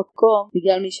 באיזשהו מקום,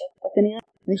 בגלל מי שאתה כנראה,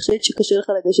 אני חושבת שקשה לך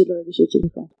לגשת לרגשות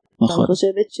שלך. נכון. אני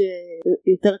חושבת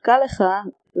שיותר קל לך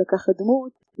לקחת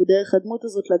דמות, ודרך הדמות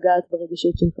הזאת לגעת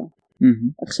ברגשות שלך.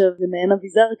 עכשיו זה מעין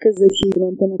אביזר כזה, כי לא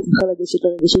נתן לעצמך לגשת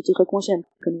לרגשות שלך כמו שהם,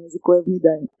 כנראה זה כואב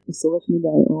מדי, או שורף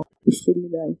מדי, או מפחיד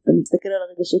מדי. אתה מסתכל על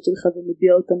הרגשות שלך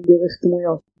ומביע אותם דרך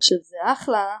דמויות. עכשיו זה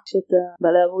אחלה שאתה בא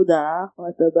לעבודה, או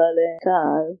אתה בא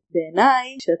לקהל. בעיניי,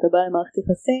 שאתה בא למערכת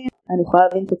יחסים, אני יכולה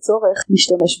להבין את הצורך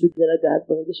להשתמש בזה לגעת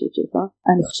ברגשות שלך.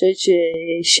 אני חושבת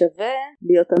ששווה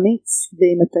להיות אמיץ,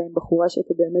 ואם אתה עם בחורה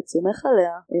שאתה באמת סומך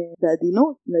עליה,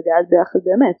 בעדינות, לגעת ביחד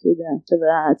באמת, אתה יודע. עכשיו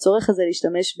הצורך הזה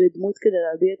להשתמש בדמות כדי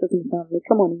להביע את עצמך, מי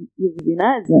כמוני מבינה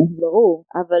את זה, ברור,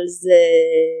 אבל זה,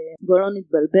 בוא לא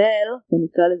נתבלבל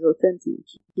ונקרא לזה אותנטי,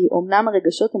 כי אומנם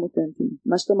הרגשות הם אותנטיים,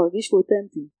 מה שאתה מרגיש הוא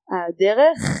אותנטי.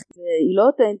 הדרך היא לא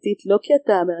אותנטית, לא כי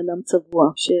אתה בן אדם צבוע,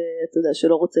 שאתה יודע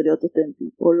שלא רוצה להיות אותנטי,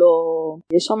 או לא,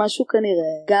 יש שם משהו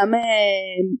כנראה, גם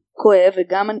כואב,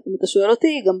 וגם אם אתה שואל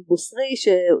אותי, גם בוסרי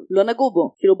שלא נגעו בו,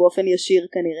 כאילו באופן ישיר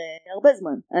כנראה הרבה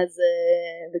זמן, אז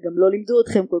וגם לא לימדו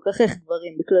אתכם כל כך איך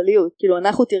דברים בכלליות, כאילו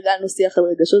אנחנו תרגלנו שיח על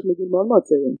רגשות מגיל מאוד מאוד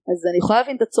צעיר, אז אני יכולה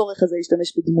להבין את הצורך הזה להשתמש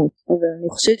בדמות, אבל אני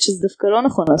חושבת שזה דווקא לא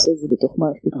נכון לעשות את זה בתוך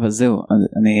מערכת. אבל זהו,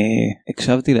 אני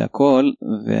הקשבתי להכל,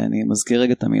 ואני מזכיר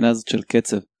רגע את המילה הזאת של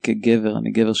קצב. כגבר,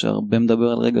 אני גבר שהרבה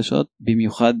מדבר על רגשות,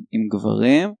 במיוחד עם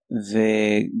גברים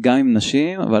וגם עם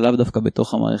נשים, אבל לאו דווקא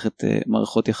בתוך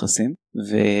מערכות יחסים.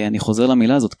 ואני חוזר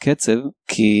למילה הזאת קצב,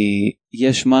 כי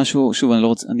יש משהו, שוב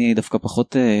אני דווקא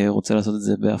פחות רוצה לעשות את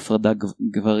זה בהפרדה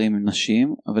גברים עם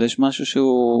נשים, אבל יש משהו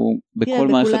שהוא בכל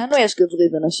מערכת. בכולנו יש גברי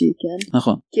ונשי, כן?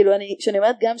 נכון. כאילו שאני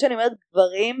אומרת, גם שאני אומרת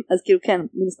גברים, אז כאילו כן,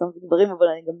 מן הסתם זה גברים, אבל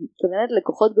אני גם מתכוונת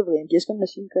לקוחות גברים, כי יש גם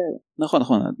נשים כאלה. נכון,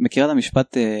 נכון. מכירה את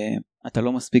המשפט, אתה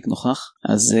לא מספיק נוכח,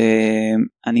 אז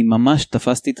אני ממש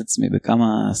תפסתי את עצמי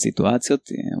בכמה סיטואציות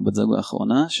בזוגה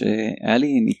האחרונה, שהיה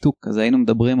לי ניתוק, אז היינו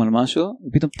מדברים על משהו,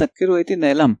 ופתאום כאילו הייתי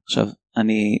נעלם. עכשיו,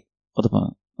 עוד פעם,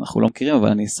 אנחנו לא מכירים, אבל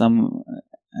אני שם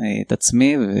את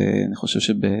עצמי, ואני חושב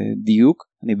שבדיוק,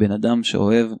 אני בן אדם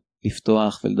שאוהב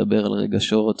לפתוח ולדבר על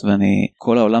רגשות,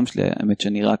 כל העולם שלי, האמת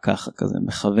שנראה ככה, כזה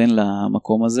מכוון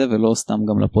למקום הזה, ולא סתם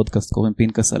גם לפודקאסט קוראים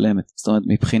פינקס על אמת. זאת אומרת,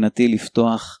 מבחינתי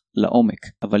לפתוח לעומק,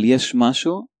 אבל יש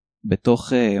משהו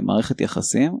בתוך מערכת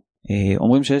יחסים,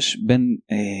 אומרים שיש בין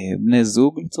בני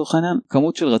זוג לצורך העניין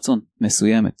כמות של רצון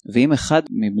מסוימת, ואם אחד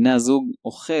מבני הזוג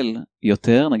אוכל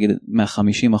יותר, נגיד 150%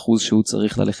 שהוא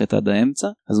צריך ללכת עד האמצע,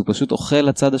 אז הוא פשוט אוכל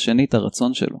לצד השני את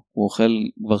הרצון שלו, הוא אוכל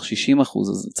כבר 60%,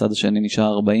 אז לצד השני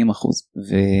נשאר 40%,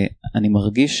 ואני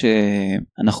מרגיש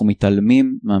שאנחנו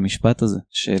מתעלמים מהמשפט הזה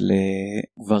של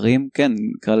גברים, כן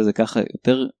נקרא לזה ככה,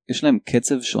 יותר יש להם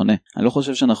קצב שונה. אני לא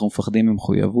חושב שאנחנו מפחדים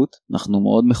ממחויבות, אנחנו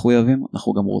מאוד מחויבים,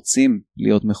 אנחנו גם רוצים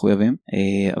להיות מחויבים,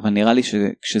 אבל נראה לי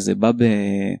שכשזה בא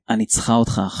אני צריכה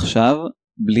אותך עכשיו,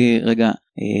 בלי רגע,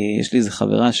 יש לי איזה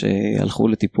חברה שהלכו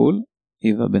לטיפול,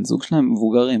 היא והבן זוג שלהם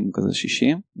מבוגרים, כזה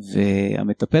 60,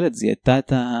 והמטפלת זיהתה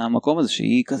את המקום הזה,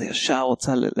 שהיא כזה ישר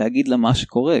רוצה להגיד לה מה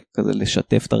שקורה, כזה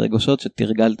לשתף את הרגשות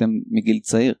שתרגלתם מגיל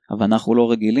צעיר, אבל אנחנו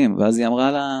לא רגילים, ואז היא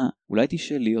אמרה לה, אולי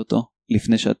תשאלי אותו,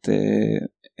 לפני שאת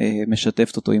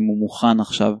משתפת אותו אם הוא מוכן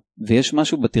עכשיו, ויש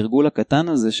משהו בתרגול הקטן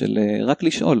הזה של רק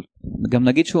לשאול, גם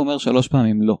נגיד שהוא אומר 3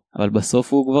 פעמים לא, אבל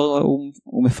בסוף הוא כבר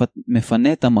הוא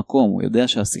מפנה את המקום, הוא יודע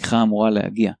שהשיחה אמורה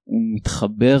להגיע, הוא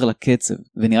מתחבר לקצב,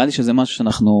 ונראה לי שזה משהו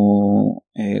שאנחנו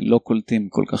לא קולטים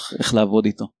כל כך איך לעבוד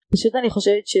איתו. פשוט אני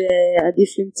חושבת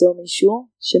שעדיף למצוא מישהו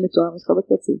שמתואם איתך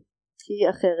בקצב, כי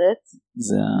אחרת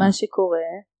מה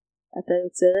שקורה אתה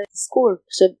יוצר תסכול.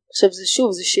 עכשיו זה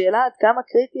שוב, זה שאלה עד כמה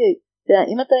קריטית.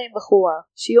 אם אתה עם בחורה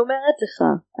שהיא אומרת לך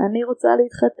אני רוצה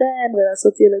להתחתן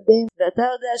ולעשות ילדים, ואתה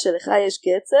יודע שלך יש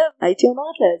קצב, הייתי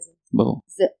אומרת לה את זה. ברור.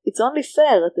 זה it's only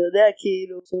fair, אתה יודע,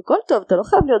 כאילו הכל טוב, אתה לא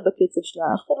חייב להיות בקצב שלה,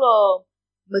 אף אחד לא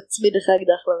מצמיד לך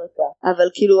אקדח לרקה, אבל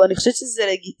כאילו אני חושבת שזה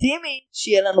לגיטימי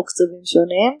שיהיה לנו קצבים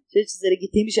שונים, אני חושבת שזה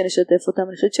לגיטימי שנשתף אותם,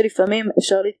 אני חושבת שלפעמים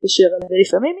אפשר להתקשר עליהם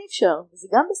ולפעמים אי אפשר, וזה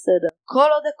גם בסדר. כל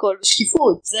עוד הכל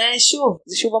בשקיפות,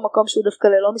 זה שוב המקום שהוא דווקא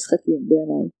ללא משחקים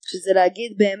בעיניי, שזה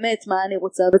להגיד באמת מה אני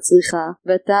רוצה וצריכה,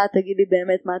 ואתה תגיד לי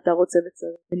באמת מה אתה רוצה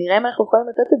וצריך, ונראה אם אנחנו יכולים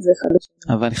לתת את זה אחד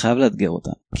לשני. אבל אני חייב לאתגר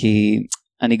אותה, כי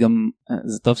אני גם,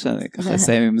 זה טוב שאני ככה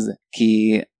אסיים עם זה,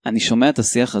 כי אני שומע את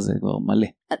השיח הזה כבר מלא.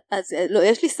 אז לא,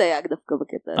 יש לי סייג דווקא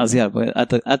בקטע הזה. אז יאללה,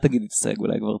 את תגידי את הסייג,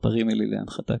 אולי כבר תרימי לי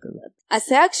להנחתה כזה.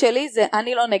 הסייג שלי זה,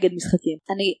 אני לא נגד משחקים,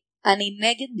 אני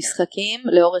נגד משחקים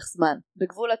לאורך זמן,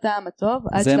 בגבול הטעם הטוב,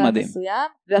 עד שלב מסוים,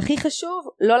 והכי חשוב,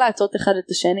 לא לעצות אחד את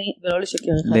השני, ולא לשקר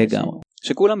אחד את השני. לגמרי.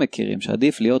 שכולם מכירים,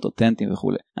 שעדיף להיות אותנטיים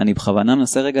וכו'. אני בכוונה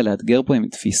מנסה רגע לאתגר פה עם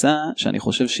תפיסה, שאני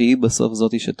חושב שהיא בסוף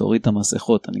זאתי שתוריד את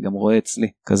המסכות, אני גם רואה אצלי.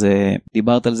 כזה,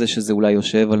 דיברת על זה שזה אולי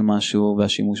יושב על משהו,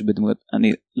 והשימוש בדמויות,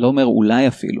 אני לא אומר אולי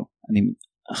אפילו, אני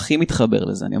הכי מתחבר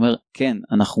לזה, אני אומר, כן,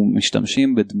 אנחנו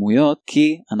משתמשים בדמויות,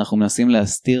 כי אנחנו מנסים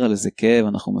להסתיר על איזה כאב,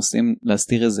 אנחנו מנסים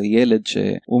להסתיר איזה ילד,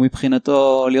 שהוא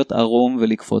מבחינתו להיות ערום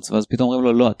ולקפוץ, ואז פתאום אומרים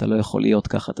לו, לא, אתה לא יכול להיות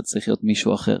ככה, אתה צריך להיות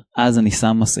מישהו אחר. אז אני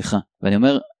שם מסכה, ואני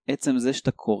אומר, עצם זה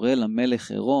שאתה קורא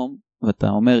למלך עירום, ואתה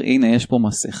אומר, הנה יש פה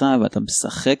מסכה, ואתה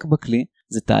משחק בכלי,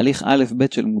 זה תהליך א' ב'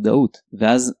 של מודעות,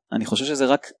 ואז אני חושב שזה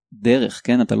רק דרך,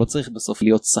 כן? אתה לא צריך בסוף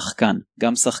להיות שחקן,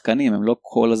 גם שחקנים, הם לא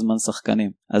כל הזמן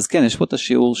שחקנים. אז כן, יש פה את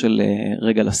השיעור של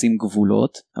רגע לשים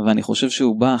גבולות, אבל אני חושב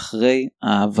שהוא בא אחרי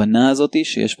ההבנה הזאת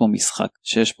שיש פה משחק,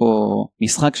 שיש פה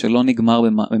משחק שלא נגמר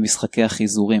במשחקי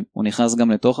החיזורים, הוא נכנס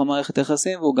גם לתוך המערכת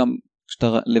היחסים, והוא גם,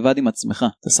 כשאתה לבד עם עצמך,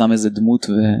 אתה שם איזה דמות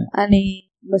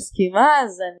אני מסכימה,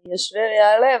 אז אני אשווה לי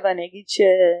הלב ואני אגיד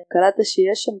שקלטת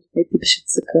שיש שם, הייתי פשוט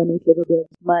סקרנית לגבי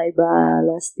מה היא באה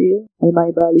להסתיר, על מה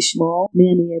היא באה לשמור, מי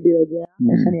אני אהיה בלעדיה,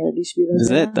 איך אני ארגיש בלעדיה.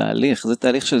 זה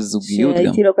תהליך של זוגיות גם.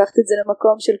 שהייתי לוקחת את זה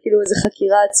למקום של כאילו איזה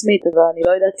חקירה עצמית, אבל אני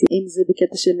לא ידעתי אם זה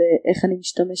בקטע של איך אני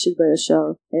משתמשת בישר,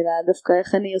 אלא דווקא איך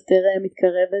אני יותר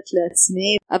מתקרבת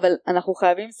לעצמי, אבל אנחנו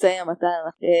חייבים לסיים מתן.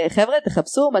 חבר'ה,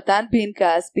 תחפשו מתן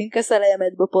פינקס על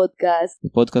האמת בפודקאסט.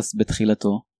 בפודקאסט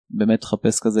בתחילתו. באמת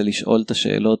חפש כזה לשאול את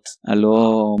השאלות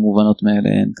הלא מובנות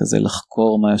מאליהן, כזה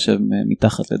לחקור מה יושב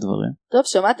מתחת לדברים. טוב,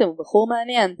 שמעתם, הוא בחור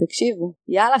מעניין, תקשיבו.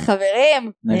 יאללה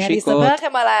חברים, אני אספר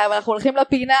לכם עליי, אנחנו הולכים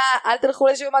לפינה, אל תלכו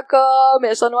לשום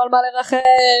מקום, יש לנו על מה לרחל.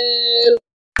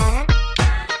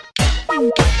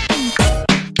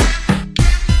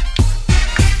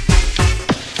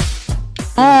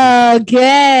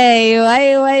 אוקיי,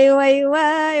 וואי וואי וואי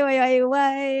וואי וואי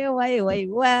וואי וואי וואי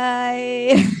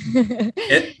וואי.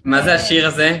 מה זה השיר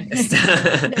הזה?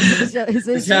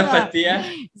 זה הפתיח?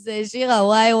 זה שיר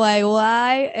הוואי וואי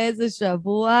וואי, איזה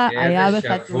שבוע היה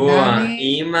בחתונמי.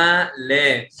 אימא ל...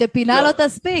 שפינה לא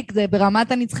תספיק, זה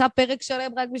ברמת הנצחה פרק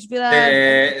שלם רק בשביל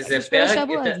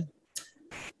השבוע הזה.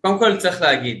 קודם כל צריך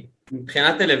להגיד,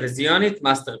 מבחינה טלוויזיונית,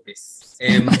 מאסטרפיס.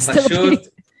 פשוט...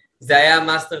 זה היה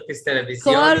מאסטרפיס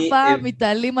טלוויזיוני. כל פעם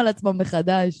מתעלים על עצמם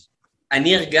מחדש.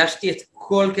 אני הרגשתי את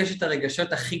כל קשת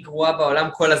הרגשות הכי גרועה בעולם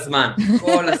כל הזמן.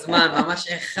 כל הזמן, ממש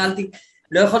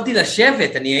לא יכולתי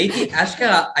לשבת. אני הייתי,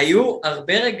 אשכרה, היו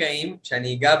הרבה רגעים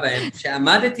שאני אגע בהם,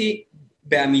 שעמדתי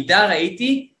בעמידה,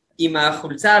 ראיתי עם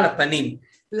החולצה על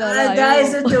הפנים. די,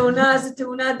 איזה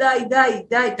תאונה,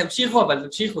 די,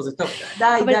 תמשיכו, זה טוב, די.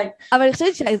 אבל אני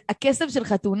חושבת שהקסם של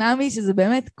חתונמי, שזה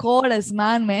באמת כל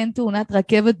הזמן מעין תאונת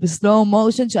רכבת בסלואו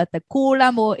מושן, שאתה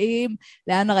כולם רואים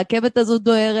לאן הרכבת הזאת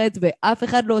דוהרת, ואף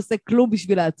אחד לא עושה כלום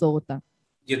בשביל לעצור אותה.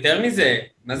 יותר מזה,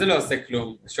 מה זה לא עושה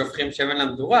כלום? שופכים שמן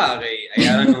למדורה, הרי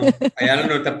היה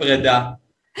לנו את הפרידה.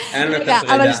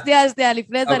 אבל שנייה,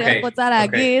 לפני זה אני רק רוצה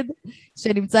להגיד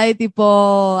שנמצא איתי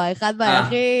פה האחד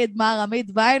והיחיד, מר עמית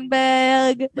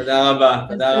ויינברג. תודה רבה,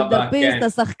 סטנדאפיסט,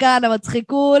 השחקן,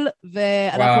 המצחיקול,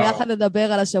 ואנחנו יחד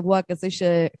נדבר על השבוע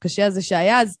הקשה הזה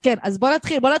שהיה, אז כן, אז בוא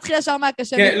נתחיל ישר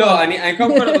מהקשה. כן, לא, אני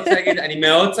קודם כל רוצה להגיד, אני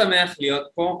מאוד שמח להיות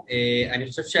פה, אני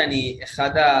חושב שאני אחד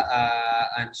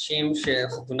האנשים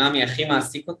שחתונמי הכי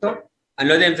מעסיק אותו, אני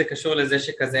לא יודע אם זה קשור לזה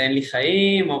שכזה אין לי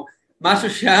חיים, או משהו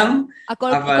שם.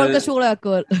 הכל קשור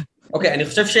להכל. אוקיי, אני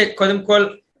חושב שקודם כל,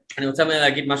 אני רוצה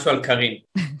להגיד משהו על קרין.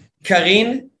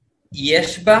 קרין,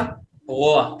 יש בה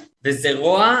רוע, וזה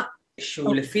רוע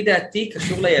שהוא לפי דעתי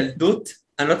קשור לילדות,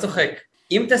 אני לא צוחק.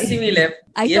 אם תשימי לב,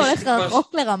 היית הולך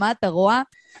רחוק לרמת הרוע?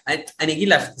 אני אגיד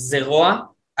לך, זה רוע,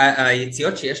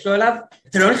 היציאות שיש לו אליו,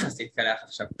 אתה לא נכנס להתקלח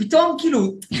עכשיו. פתאום כאילו,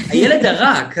 הילד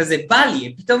הרע, כזה בא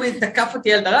לי, פתאום תקף אותי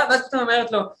ילד הרע, ואז פתאום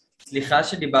אומרת לו, סליחה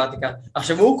שדיברתי כך.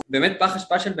 עכשיו הוא באמת פח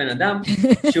השפעה של בן אדם,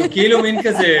 שהוא כאילו מין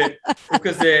כזה,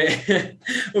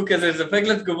 הוא כזה זפק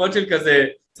לתגובות של כזה,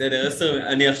 בסדר, 10,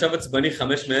 אני עכשיו עצבני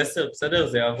 5 מ-10, בסדר,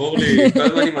 זה יעבור לי כל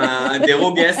הזמן עם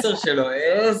הדירוג 10 שלו,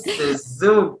 איזה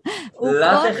זוג.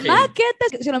 מה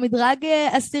הקטע של המדרג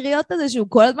עשיריות הזה, שהוא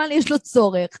כל הזמן יש לו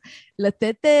צורך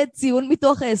לתת ציון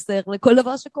מתוך 10 לכל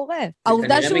דבר שקורה.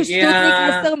 העובדה שהוא שטותניק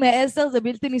 10 מ-10 זה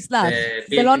בלתי נסלח.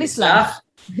 זה לא נסלח.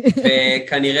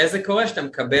 וכנראה זה קורה שאתה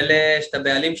מקבל, שאתה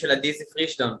בעלים של הדיזי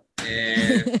פרישדון.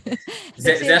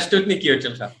 זה השטותניקיות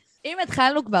שלך. אם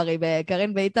התחלנו כבר עם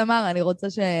קרין ואיתמר, אני רוצה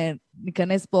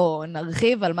שניכנס פה,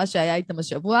 נרחיב על מה שהיה איתם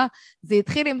השבוע. זה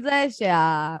התחיל עם זה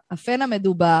שהפן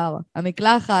המדובר,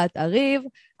 המקלחת, הריב,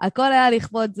 הכל היה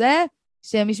לכבוד זה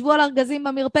שהם ישבו על ארגזים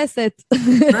במרפסת.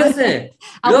 מה זה?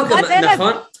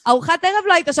 נכון. ארוחת ערב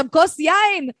לא הייתה שם, כוס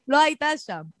יין לא הייתה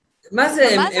שם. מה זה?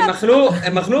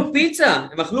 הם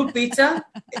אכלו פיצה.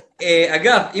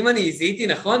 אגב, אם אני זיהיתי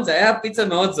נכון, זה היה פיצה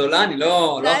מאוד זולה, אני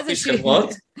לא אכפיש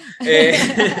חברות.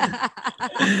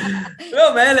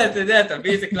 לא, מאלה, אתה יודע,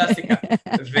 תביא איזה קלאסיקה.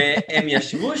 והם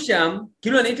ישבו שם,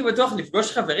 כאילו אני הייתי בטוח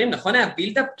לפגוש חברים, נכון היה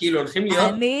בילדאפ, כאילו הולכים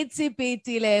להיות... אני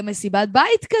ציפיתי למסיבת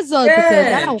בית כזאת, אתה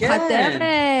יודע, ארוחת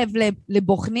ערב,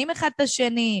 לבוחנים אחד את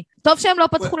השני. טוב שהם לא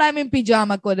פתחו להם עם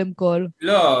פיג'מה קודם כל.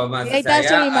 לא, מה זה היה... היא הייתה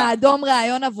שם עם האדום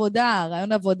רעיון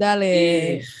עבודה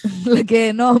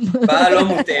לגיהנום. באה לא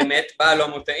מותאמת,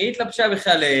 היא התלבשה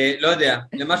בכלל, לא יודע,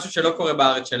 למשהו שלא קורה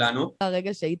בארץ שלנו.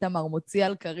 הרגע שאיתמר מוציא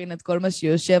על קרין את כל מה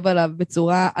שיושב עליו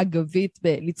בצורה אגבית,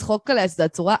 לצחוק עליה, שזו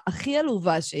הצורה הכי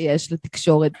עלובה שיש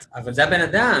לתקשורת. אבל זה הבן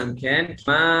אדם, כן?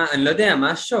 אני לא יודע,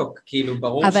 מה השוק? כאילו,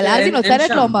 ברור שאין שם. אבל אז היא נותנת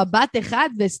לו מבט אחד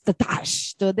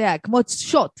וסטטש, אתה יודע, כמו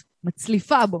שוט,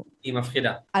 מצליפה בו. היא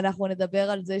מפחידה. אנחנו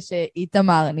נדבר על זה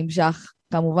שאיתמר נמשך,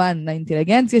 כמובן,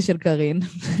 לאינטליגנציה של קרין.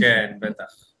 כן, בטח.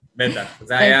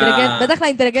 זה היה... בטח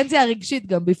לאינטליגנציה הרגשית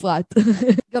גם בפרט.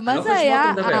 גם מה זה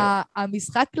היה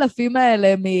המשחק קלפים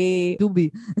האלה מדובי?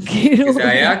 זה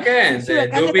היה, כן, זה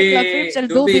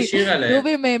דובי השאיר עליהם.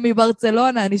 דובי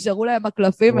מברצלונה, נשארו להם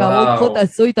הקלפים, ואמרו, קחו,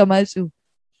 תעשו איתה משהו.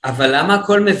 אבל למה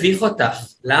הכל מביך אותך?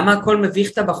 למה הכל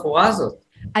מביך את הבחורה הזאת?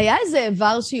 היה איזה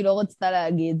איבר שהיא לא רצתה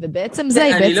להגיד, ובעצם זה,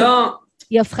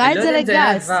 היא הפכה את זה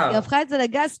לגס, היא הפכה את זה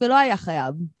לגס ולא היה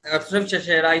חייב. את חושבת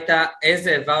שהשאלה הייתה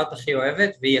איזה איבר את הכי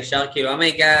אוהבת, והיא ישר כאילו,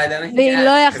 אומייגאד, והיא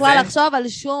לא יכלה לחשוב על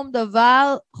שום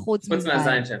דבר חוץ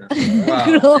מהזין שלה.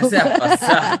 וואו, איזה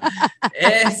הפסה.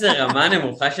 איזה רמה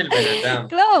נמוכה של בן אדם.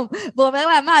 כלום. והוא אומר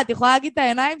לה, מה, את יכולה להגיד את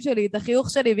העיניים שלי, את החיוך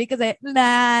שלי, והיא כזה,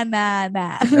 נה.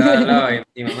 לא,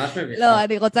 היא ממש מביכה. לא,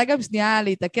 אני רוצה גם שנייה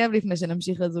להתעכב לפני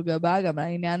שנמשיך לזוג הבא, גם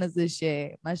העניין הזה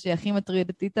שמה שהכי מטריד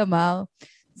את איתמר,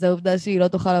 זה העובדה שהיא לא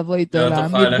תוכל לבוא איתו. לא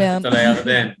תוכל ללכת איתו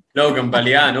לירדן. לא, הוא גם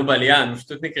בליין, הוא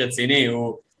שטותניק רציני,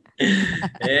 הוא...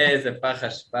 איזה פח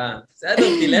אשפה. בסדר,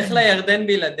 תלך לירדן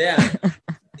בלעדיה.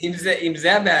 אם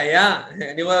זה הבעיה,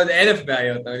 אני רואה עוד 1,000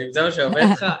 בעיות, אבל אם זה מה שעובד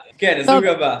לך, כן, הזוג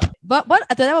הבא.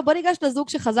 אתה יודע מה, בוא ניגש לזוג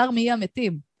שחזר מאי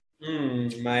המתים.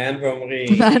 מעיין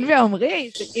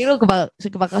ועומרי,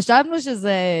 שכבר חשבנו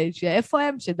שאיפה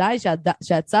הם, שדי,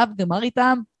 שהצו גמר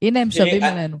איתם, הנה הם שווים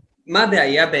אלינו. מה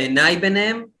הבעיה בעיניי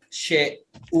ביניהם?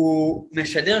 שהוא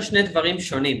משדר שני דברים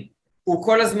שונים. הוא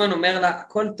כל הזמן אומר לה,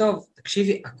 הכל טוב,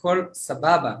 תקשיבי, הכל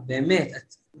סבבה, באמת,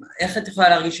 איך את יכולה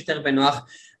להרגיש יותר בנוח?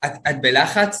 את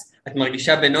בלחץ, את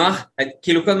מרגישה בנוח,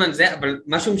 כאילו כל הזמן זה, אבל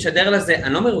מה שהוא משדר לה זה,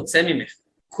 אני לא מרוצה ממך.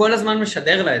 כל הזמן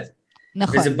משדר לה את זה.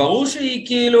 נכון. וזה ברור שהיא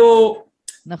כאילו,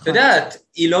 נכון. אתה יודעת,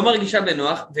 היא לא מרגישה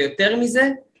בנוח, ויותר מזה,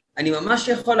 אני ממש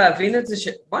יכול להבין את זה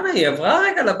בוא'נה, היא עברה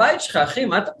רגע לבית שלך, אחי,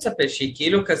 מה אתה מצפה שהיא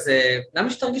כאילו כזה, למה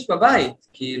שתרגיש בבית?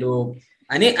 כאילו,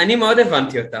 אני מאוד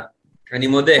הבנתי אותה, אני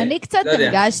מודה. אני קצת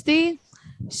הרגשתי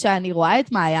שאני רואה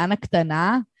את מעיין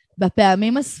הקטנה,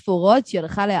 בפעמים הספורות שהיא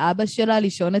הלכה לאבא שלה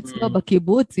לישון אצלו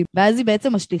בקיבוץ, ואז היא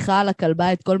בעצם משליחה על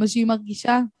הכלבה את כל מה שהיא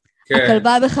מרגישה. כן.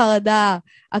 הכלבה בחרדה,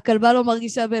 הכלבה לא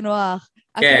מרגישה בנוח,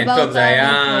 כן, טוב, זה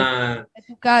היה...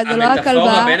 זה לא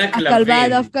הכלבה, הכלבה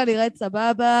דווקא נראית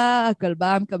סבבה,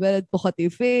 הכלבה מקבלת פה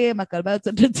חטיפים, הכלבה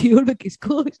יוצאת לטיול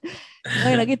בקשקוש.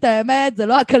 בואי נגיד את האמת, זה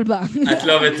לא הכלבה. את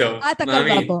לא בטוב. את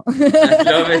הכלבה פה. את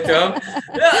לא בטוב.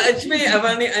 לא, תשמעי, אבל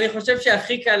אני חושב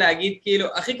שהכי קל להגיד, כאילו,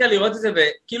 הכי קל לראות את זה,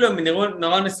 וכאילו הם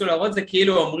נורא נסו להראות את זה,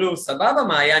 כאילו אומרו סבבה,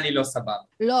 מעיין היא לא סבבה.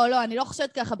 לא, אני לא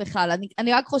חושבת ככה בכלל,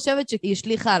 אני רק חושבת שהיא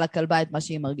השליחה על הכלבה את מה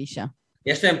שהיא מרגישה.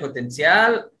 יש להם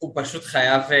פוטנציאל, הוא פשוט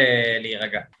חייב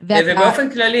להירגע. ובאופן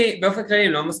כללי,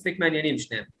 הם לא מספיק מעניינים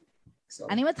שניהם.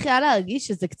 אני מתחילה להרגיש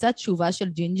שזה קצת תשובה של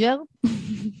ג'ינג'ר.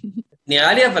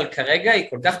 נראה לי, אבל כרגע היא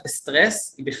כל כך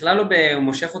בסטרס, היא בכלל לא הוא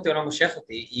מושך אותי או לא מושך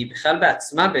אותי, היא בכלל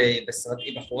בעצמה בסרט,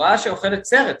 היא בחורה שאוכלת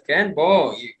סרט, כן?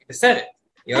 בוא, היא בסרט.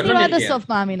 אני לא עד הסוף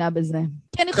מאמינה בזה.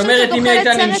 זאת אומרת, אם היא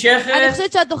הייתה נמשכת... אני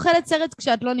חושבת שאת אוכלת סרט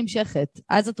כשאת לא נמשכת.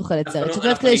 אז את אוכלת סרט. שאת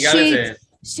אומרת שיט,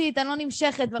 שיט, אני לא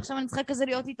נמשכת, ועכשיו אני צריכה כזה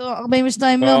להיות איתו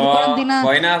 42 יום,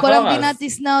 וכל המדינה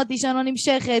תשנא אותי שאני לא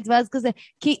נמשכת, ואז כזה,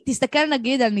 כי תסתכל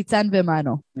נגיד על ניצן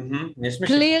ומנו.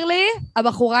 קלירלי,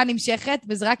 הבחורה נמשכת,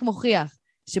 וזה רק מוכיח,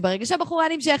 שברגע שהבחורה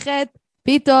נמשכת,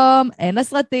 פתאום אין לה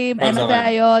סרטים, אין לה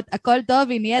בעיות, הכל טוב,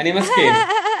 היא נהיית...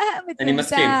 אני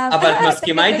מסכים, אבל את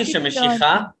מסכימה איתי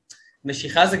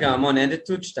משיכה זה גם המון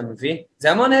אדיטוד שאתה מביא,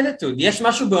 זה המון אדיטוד, יש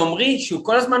משהו באומרי שהוא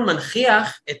כל הזמן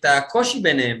מנכיח את הקושי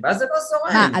ביניהם, ואז זה לא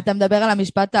זורם. אתה מדבר על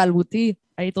המשפט העלבותי,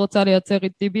 היית רוצה לייצר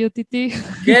איתי ביוטיטי?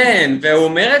 כן, והוא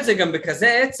אומר את זה גם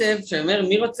בכזה עצב, שאומר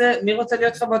מי רוצה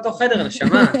להיות לך באותו חדר,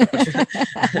 נשמה?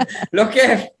 לא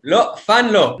כיף, לא, פן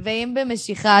לא. ואם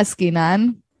במשיכה עסקינן?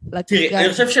 תראי, אני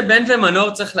חושב שבן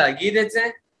ומנור צריך להגיד את זה,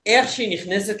 איך שהיא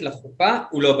נכנסת לחופה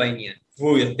הוא לא בעניין.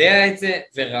 והוא יודע את זה,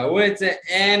 וראו את זה,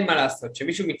 אין מה לעשות.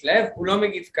 שמישהו מתלהב, הוא לא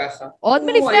מגיב ככה. עוד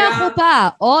מלפני החופה,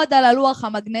 עוד על הלוח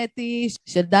המגנטי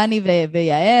של דני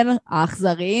ויעל,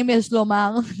 האכזריים יש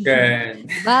לומר. כן.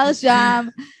 כבר שם,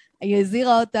 היא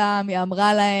הזהירה אותם, היא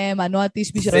אמרה להם, הנועה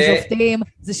תשבי של השופטים,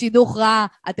 זה שידוך רע,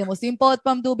 אתם עושים פה עוד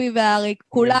פעם דובי ואריק,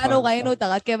 כולנו ראינו את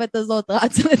הרכבת הזאת,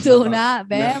 רצו לתאונה,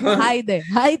 והם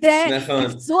היידה,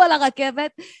 קפצו על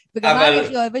הרכבת, וגם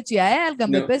אני אוהבת שיעל,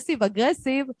 גם בפסיב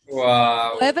אגרסיב,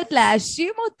 אוהבת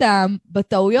להאשים אותם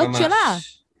בטעויות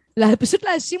שלה, פשוט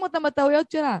להאשים אותם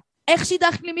בטעויות שלה. איך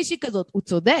שידחת לי מישהי כזאת? הוא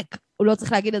צודק. הוא לא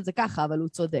צריך להגיד את זה ככה, אבל הוא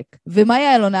צודק. ומה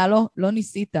יעל עונה לו? לא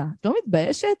ניסית. את לא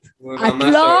מתביישת? את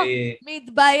לא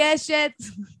מתביישת.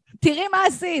 תראי מה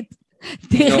עשית.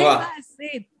 תראי מה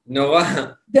עשית. נורא.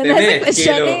 באמת,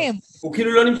 כאילו, הוא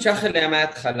כאילו לא נמשך אליה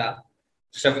מההתחלה.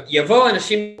 עכשיו, יבואו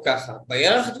אנשים ככה.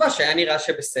 בירח הדבש היה נראה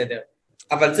שבסדר.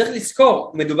 אבל צריך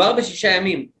לזכור, מדובר ב6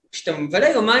 ימים. כשאתה מבלה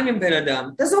יומיים עם בן אדם,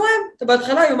 אתה זורם. אתה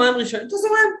בהתחלה יומיים ראשונים, אתה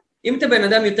זורם. אם אתה בן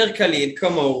אדם יותר קליל,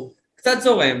 כמוהו, קצת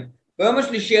זורם, ביום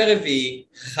השלישי הרביעי,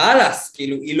 חלס,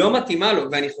 כאילו, היא לא מתאימה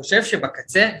לו, ואני חושב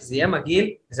שבקצה זה יהיה מגעיל,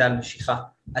 זה על משיכה.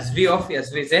 עזבי אופי,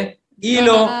 עזבי זה, היא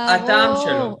לא הטעם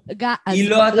שלו. היא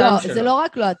לא הטעם שלו. זה לא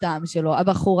רק לא הטעם שלו,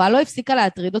 הבחורה לא הפסיקה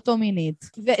להטריד אותו מינית,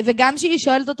 וגם שהיא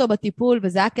שואלת אותו בטיפול,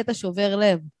 וזה היה קטע שובר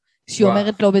לב, שהיא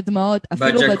אומרת לו בדמעות,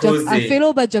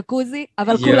 אפילו בג'קוזי,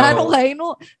 אבל כולנו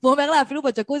ראינו, והוא אומר לה אפילו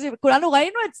בג'קוזי, כולנו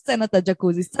ראינו את סצנת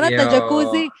הג'קוזי, סצנת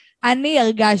הג'קוזי, אני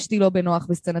הרגשתי לו בנוח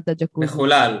בסצנת הג'קוזי.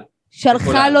 מחולל.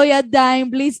 שלחה לו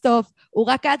ידיים בלי סוף, הוא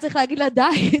רק היה צריך להגיד לה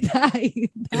די.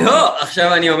 לא,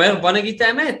 עכשיו אני אומר, בוא נגיד את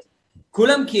האמת,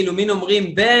 כולם כאילו מין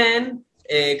אומרים בן,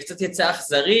 קצת יצא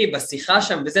אכזרי בשיחה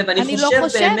שם וזה, ואני חושב באמת... אני לא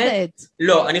חושבת.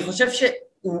 לא, אני חושב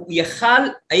הוא יכל,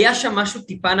 היה שם משהו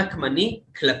טיפה נקמני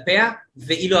כלפיה,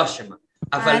 והיא לא אשמה.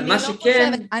 אבל מה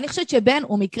שכן... אני חושבת שבן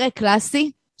הוא מקרה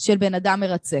קלאסי של בן אדם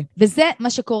מרצה. וזה מה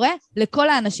שקורה לכל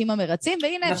האנשים המרצים,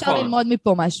 והנה אפשר ללמוד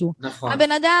מפה משהו. נכון.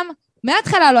 הבן אדם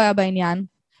מההתחלה לא היה בעניין.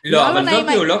 לא, אבל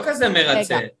זאתי הוא לא כזה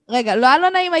מרצה. רגע, לא היה לו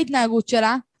נעים ההתנהגות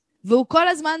שלה, והוא כל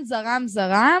הזמן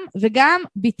זרם, וגם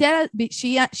ביטל,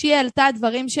 שהיא העלתה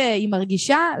דברים שהיא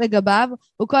מרגישה לגביו,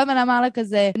 הוא כל הזמן אמר לה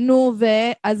כזה, נו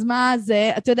אז מה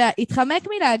זה, אתה יודע, התחמק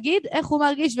מלהגיד איך הוא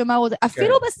מרגיש ומה הוא רוצה,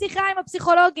 אפילו בשיחה עם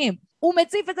הפסיכולוגים, הוא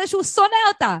מציף את זה שהוא שונא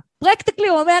אותה, פרקטיקלי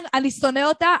הוא אומר, אני שונא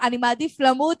אותה, אני מעדיף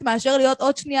למות מאשר להיות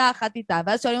עוד שנייה אחת איתה,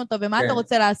 ואז שואלים אותו, ומה אתה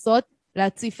רוצה לעשות?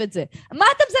 להציף את זה. מה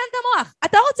אתה מזיין את המוח?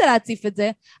 אתה רוצה להציף את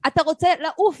זה, אתה רוצה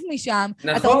לעוף משם,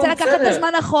 נכון, אתה רוצה לקחת את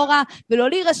הזמן אחורה, ולא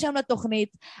להירשם לתוכנית,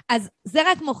 אז זה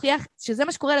רק מוכיח שזה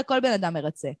מה שקורה לכל בן אדם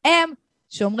מרצה. הם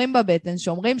שומרים בבטן,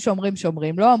 שומרים,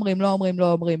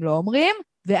 לא אומרים,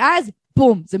 ואז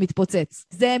פום, זה מתפוצץ.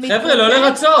 חבר'ה, לא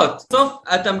לרצות. טוב,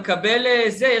 אתה מקבל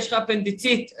זה, יש לך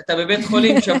אפנדיצית, אתה בבית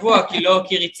חולים שבוע,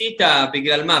 כי ריצית,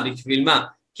 בגלל מה, בשביל מה?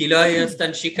 כי לא יצאת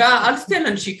נשיקה, אל תתן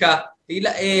לנשיקה.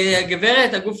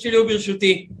 גברת, הגוף שלי הוא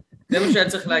ברשותי. זה מה שהיה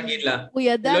צריך להגיד לה. הוא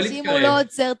ידע שאם הוא לא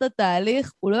עוצר את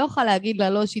התהליך, הוא לא יוכל להגיד לה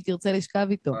לא שהיא תרצה לשכב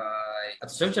איתו. את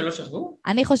חושבת שהם לא שכבו?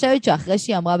 אני חושבת שאחרי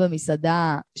שהיא אמרה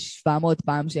במסעדה 700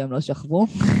 פעם שהם לא שכבו.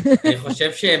 אני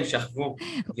חושב שהם שכבו.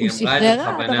 הוא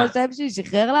שחררה? אתה חושב שהיא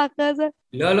שחרר לה אחרי זה?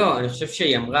 לא, אני חושב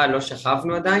שהיא אמרה לא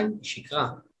שכבנו עדיין, היא שקרה.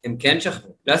 הם כן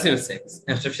שכבו, לא עשינו סקס.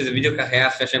 אני חושב שזה בדיוק היה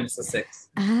אחרי שהם עשו סקס.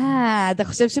 אתה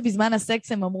חושב שבזמן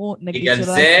הסקס הם אמרו, נגיד שלא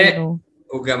עשינו. בגלל זה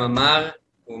הוא גם אמר,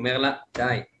 הוא אומר לה,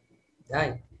 די.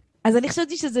 אז אני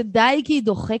חשבתי שזה די כי היא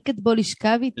דוחקת בו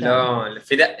לשכב איתה. לא,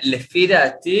 לפי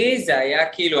דעתי זה היה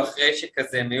כאילו אחרי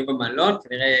שכזה הם היו במלון,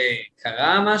 כנראה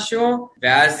קרה משהו,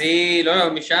 ואז היא,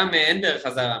 לא, משם אין דרך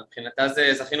חזרה, מבחינתה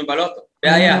זה זכינו בלוטו.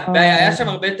 היה שם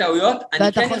הרבה טעויות,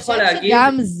 אני כן יכול להגיד... ואתה חושב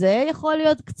שגם זה יכול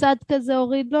להיות קצת כזה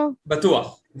הוריד לו?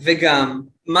 בטוח. וגם,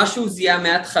 משהו זיהה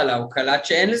מההתחלה, הוא קלט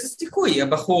שאין לזה סיכוי,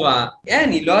 הבחורה,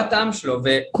 היא לא הטעם שלו,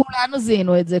 כולנו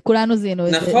זיהינו את זה,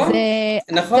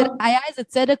 נכון. היה איזה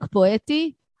צדק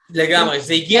פואטי, לגמרי,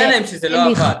 זה הגיע להם שזה לא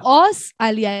עבד. לכעוס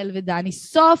על יעל ודני.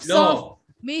 סוף לא. סוף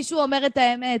מישהו אומר את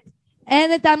האמת.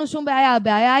 אין איתנו שום בעיה,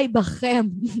 הבעיה היא בכם.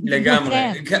 לגמרי.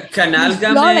 כנ"ל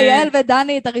גם... לא ליעל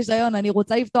ודני את הרישיון, אני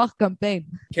רוצה לפתוח קמפיין.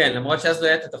 כן, למרות שאז לא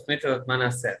יהיה את התוכנית הזאת, מה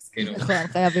נעשה? אז כאילו... נכון,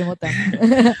 חייבים אותה.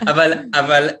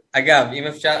 אבל, אגב, אם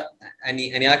אפשר,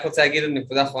 אני רק רוצה להגיד עוד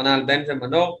נקודה אחרונה על בן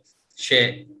ומנור,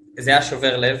 שזה היה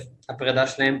שובר לב, הפרידה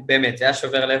שלהם, באמת, זה היה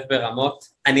שובר לב ברמות.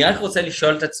 אני רק רוצה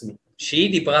לשאול את עצמי,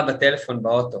 שהיא דיברה בטלפון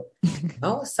באוטו, מה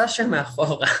הוא עשה שם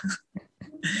מאחורה?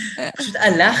 פשוט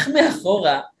הלך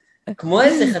מאחורה, כמו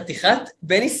איזה חתיכת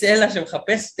בני סלע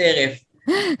שמחפש טרף.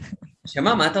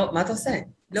 שמה, מה אתה עושה?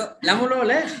 לא, למה הוא לא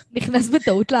הולך? נכנס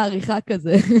בטעות לעריכה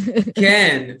כזה.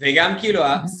 כן, וגם כאילו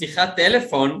השיחת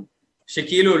טלפון,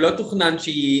 שכאילו לא תוכנן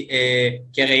שהיא,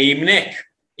 כי הרי היא עם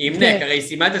נק, הרי היא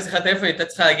סיימה את השיחת טלפון, הייתה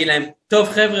צריכה להגיד להם, טוב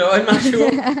חבר'ה, עוד משהו?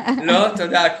 לא,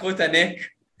 תודה, קחו את הנק.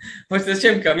 כמו שזה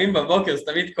שהם קמים בבוקר, זה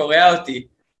תמיד קורע אותי.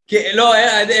 לא,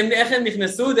 איך הם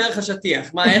נכנסו? דרך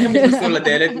השטיח. מה, איך הם נכנסו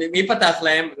לדלת? מי פתח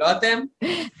להם? לא אתם?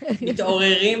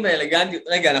 מתעוררים באלגנטיות.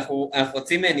 רגע, אנחנו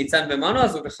רוצים ניצן ומנו,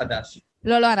 אז הוא בחדש.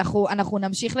 לא, אנחנו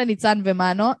נמשיך לניצן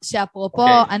ומנו, שאפרופו,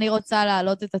 אני רוצה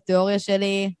להעלות את התיאוריה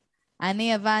שלי.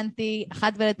 אני הבנתי,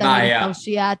 אחת ולתמיד את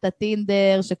פרשיית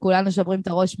הטינדר, שכולנו שוברים את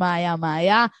הראש מה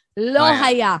היה. לא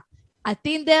היה.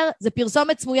 הטינדר זה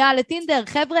פרסומת סמויה לטינדר,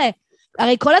 חבר'ה.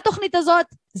 הרי כל התוכנית הזאת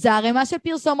זה הרמה של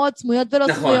פרסומות סמויות ולא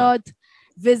סמויות,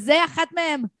 וזה אחת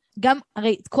מהם. גם,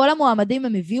 הרי כל המועמדים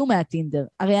הם הביאו מהטינדר.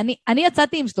 הרי אני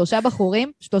יצאתי עם 3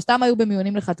 בחורים, 3 היו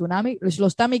במיונים לחתונמי,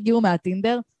 ל3 הגיעו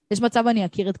מהטינדר, יש מצב אני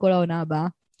אכיר את כל העונה הבאה.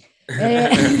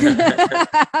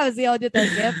 זה יהיה עוד יותר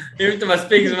כיף. אם אתה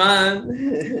מספיק זמן.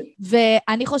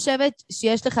 ואני חושבת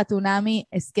שיש לחתונמי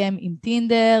הסכם עם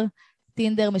טינדר,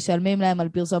 טינדר משלמים להם על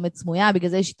פרסומת סמויה, בגלל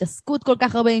זה יש התעסקות כל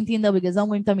כך הרבה עם טינדר, בגלל זה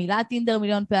אומרים את המילה טינדר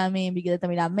מיליון פעמים, בגלל זה את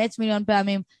המילה מאץ' מיליון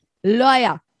פעמים, לא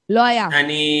היה.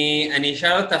 אני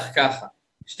אשאל אותך ככה,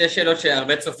 2 שאלות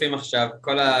שהרבה צופים עכשיו,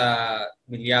 כל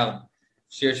המיליארד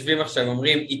שיושבים עכשיו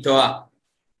אומרים, היא טועה,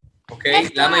 אוקיי?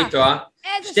 למה היא טועה?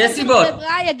 2 סיבות. איזה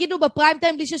חברה יגידו בפריים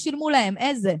טיים בלי ששילמו להם,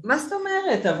 איזה? מה זאת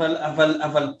אומרת?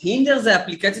 אבל טינדר זה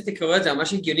אפליקציית היכרויות, זה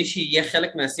ממש הגיוני שיהיה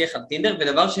חלק מהשיח על טינדר,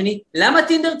 ודבר שני, למה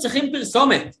טינדר צריכים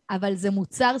פרסומת? אבל זה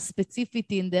מוצר ספציפי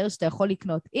טינדר שאתה יכול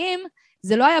לקנות. אם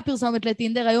זה לא היה פרסומת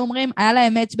לטינדר, היו אומרים, היה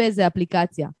להם מאץ' באיזה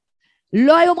אפליקציה.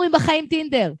 לא היו אומרים בחיים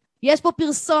טינדר. יש פה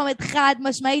פרסומת חד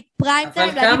משמעית פריים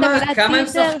טיים, להגיד המילה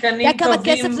טינדר, יודע כמה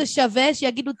כסף זה שווה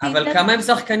שיגידו טינדר. אבל כמה הם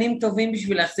שחקנים טובים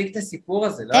בשביל להחזיק את הסיפור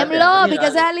הזה? הם לא,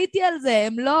 בגלל זה עליתי על זה,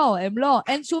 הם לא,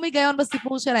 אין שום היגיון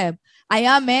בסיפור שלהם.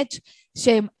 היה מאץ'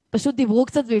 שהם פשוט דיברו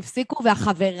קצת והפסיקו,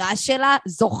 והחברה שלה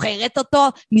זוכרת אותו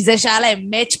מזה שהיה להם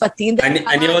מאץ' בטינדר.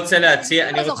 אני רוצה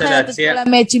להציע, לא זוכרת את כל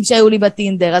המאצ'ים שהיו לי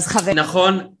בטינדר, אז חבר.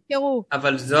 נכון,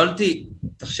 אבל זולתי,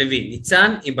 תחשבי,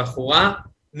 ניצן היא בחורה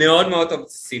מאוד מאוד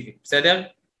אובססיבית, בסדר?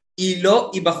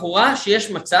 היא בחורה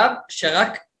שיש מצב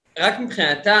שרק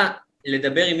מבחינתה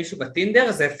לדבר עם מישהו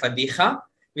בטינדר זה פדיחה,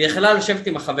 והיא יכלה לשבת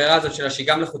עם החברה הזאת שלה שהיא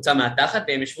גם לחוצה מהתחת,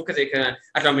 והם ישבו כזה,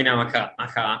 את לא מבינה מה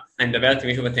קרה, אני מדברת עם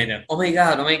מישהו בטינדר,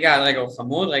 אומייגאד, רגע, הוא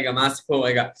חמוד, רגע, מה הסיפור,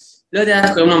 רגע, לא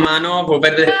יודע, קוראים לו מנו, והוא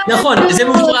עובד בזה, נכון, זה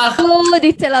מופרך.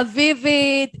 היא תל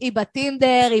אביבית, היא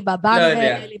בטינדר, היא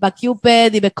בבנבל, היא בקיופד,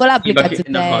 היא בכל האפליקציות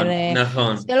האלה.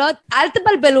 נכון. אל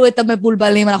תבלבלו את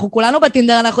המבולבלים, אנחנו כולנו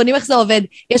בטינדר, אנחנו יודעים איך זה עובד,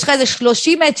 יש לך איזה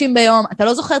 30 מאצ'ים ביום, אתה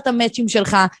לא זוכר את המאצ'ים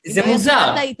שלך. זה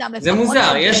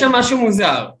מוזר, יש שם משהו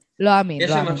מוזר. לא אמין.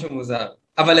 יש שם משהו מוזר.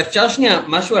 אבל אפשר שנייה,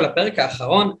 משהו על הפרק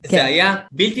האחרון, זה היה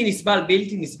בלתי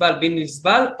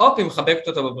נסבל, הופ, היא מחבקת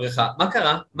אותו בבריכה. מה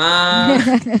קרה?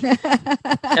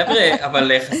 חבר'ה,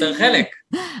 אבל חסר חלק.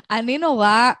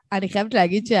 אני חייבת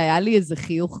להגיד שהיה לי איזה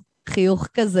חיוך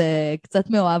כזה, קצת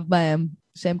מאוהב בהם.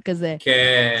 שהם כזה,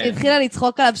 שהתחילה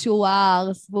לצחוק עליו שהוא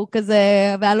ארס, והוא כזה,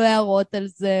 והיה לו הערות על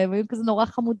זה, והם כזה נורא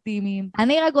חמודים.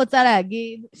 אני רק רוצה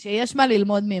להגיד שיש מה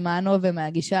ללמוד ממנו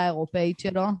ומהגישה האירופאית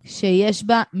שלו, שיש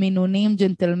בה מינונים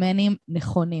ג'נטלמנים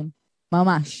נכונים,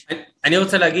 ממש. אני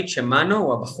רוצה להגיד שמנו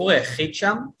הוא הבחור היחיד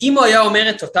שם, אם הוא היה אומר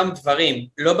את אותם דברים,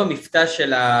 לא במבטא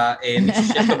של מישהו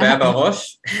שיש לו בעיה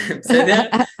בראש, בסדר?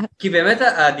 כי באמת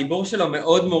הדיבור שלו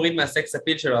מאוד מוריד מהסקס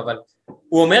אפיל שלו, אבל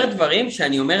הוא אומר דברים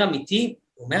שאני אומר אמיתי,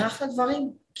 הוא אומר אחלה דברים,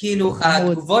 כאילו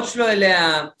התגובות שלו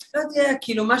אליה, לא יודע,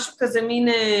 כאילו משהו כזה מין,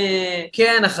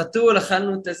 כן, החתול,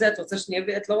 אכלנו את זה, את רוצה שנייבד,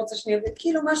 את לא רוצה שנייבד,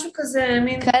 כאילו משהו כזה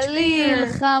מין... קליל,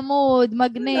 חמוד,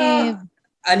 מגניב.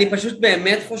 אני פשוט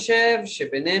באמת חושב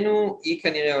שבינינו היא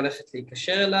כנראה הולכת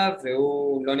להיקשר אליו,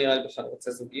 והוא לא נראה לי בכלל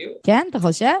רוצה זוגיות. כן, אתה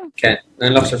חושב? כן,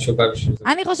 אני לא חושב שהוא בא בשביל זה.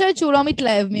 אני חושבת שהוא לא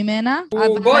מתלהב ממנה.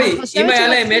 בואי, אם היה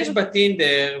להם מאץ'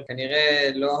 בטינדר, כנראה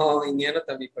לא עניין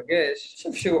אותם להיפגש,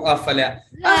 אני חושב שהוא עף עליה.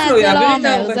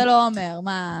 זה לא אומר,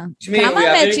 מה? כמה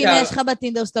מאצ'ים יש לך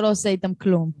בטינדר שאתה לא עושה איתם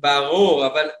כלום? ברור,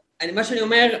 אבל מה שאני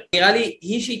אומר, נראה לי,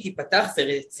 היא שהיא תיפתח זה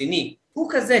רציני. הוא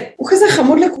כזה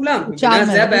חמוד לכולם. הוא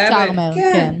צ'ארמר,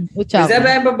 כן. וזה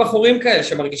הבעיה בבחורים כאלה,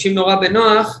 שמרגישים נורא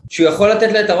בנוח, שהוא יכול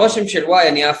לתת לה את הרושם של וואי,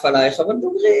 אני עף עלייך, אבל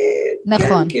דוגרי,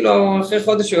 נכון. כן, כאילו, אחרי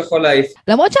חודש הוא יכול להעיף.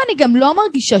 למרות שאני גם לא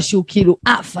מרגישה שהוא כאילו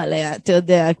עף עליה, אתה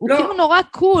יודע, הוא כאילו נורא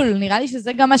קול, נראה לי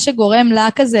שזה גם מה שגורם לה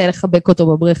כזה לחבק אותו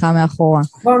בבריכה מאחורה.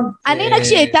 נכון. אני רק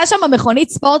שהייתה שם במכונית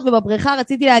ספורט ובבריכה,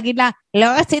 רציתי להגיד לה, לא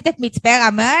רצית את מצפה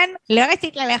רמון? לא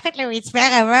רצית ללכת למצפה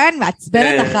רמון?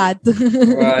 מעצבנת אחת.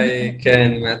 וואי,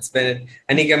 כן, מעצבנת.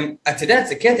 אני גם, את יודעת,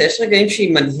 זה קטע, יש רגעים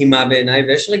שהיא מדהימה בעיניי,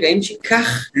 ויש רגעים שהיא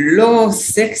כך לא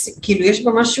סקסי, כאילו יש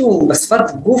בה משהו,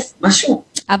 בשפת גוף, משהו.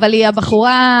 אבל היא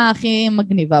הבחורה הכי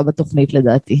מגניבה בתוכנית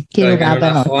לדעתי. כאילו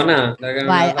מהבנות. לאחרונה.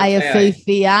 וואי,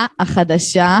 היפהפייה,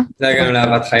 החדשה. זה הגענו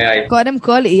לאהבת חיי. קודם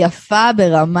כל, היא יפה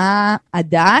ברמה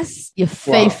הדס,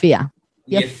 יפהפייה.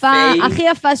 יפה, הכי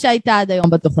יפה שהייתה עד היום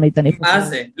בתוכנית, אני חושבת. מה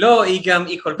זה? לא, היא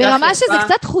כל כך יפה. ברמה שזה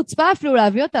קצת חוצפה אפילו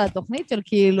להביא אותה לתוכנית של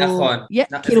כאילו... נכון.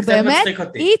 כאילו באמת,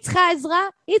 היא צריכה עזרה,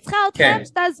 היא צריכה אתכם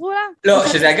שתעזרו לה. לא,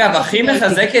 שזה אגב, הכי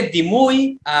מחזקת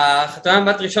דימוי, החתונה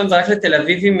בת ראשון זה רק לתל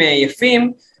אביבים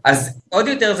יפים, אז עוד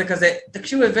יותר זה כזה,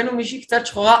 תקשיבו, הבאנו מישהי קצת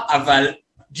שחורה, אבל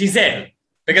ג'יזל.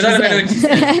 בגדול הבאנו את ג'יזל.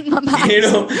 ממש.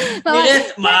 כאילו, נראית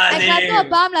מה זה... החלטנו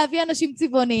הפעם להביא אנשים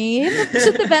צבעוניים,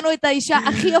 פשוט הבאנו את האישה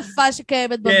הכי יפה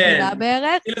שקיימת במדינה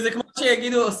בערך. כאילו זה כמו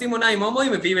שיגידו, עושים עונה עם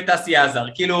הומואים, מביאים את אסי עזר,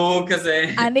 כאילו כזה...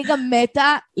 אני גם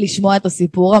מתה לשמוע את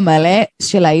הסיפור המלא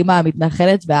של האמא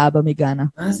המתנחלת והאבא מגנה.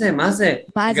 מה זה?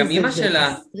 גם אמא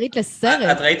שלה... סרט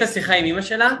לסרט. את ראית השיחה עם אמא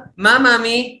שלה? מה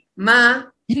מאמי? מה?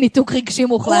 ניתוק רגשי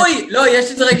מוחלט. אוי, לא,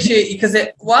 יש איזה רגע שהיא כזה,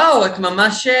 וואו, את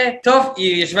ממש... טוב,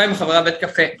 היא ישבה עם החברה בית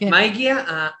קפה. מה הגיע?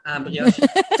 הבריאוש.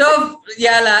 טוב,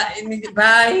 יאללה,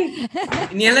 ביי.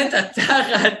 ניהלת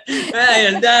התחת.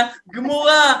 הילדה,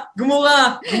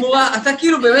 גמורה. אתה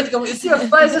כאילו באמת, גם איזה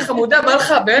יפה, איזה חמודה, בא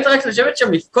לך באמת רק לשבת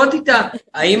שם, לפקוט איתה.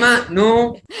 האמא,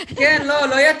 נו, כן,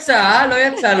 לא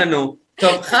יצא לנו.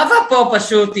 טוב, חווה פה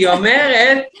פשוט, היא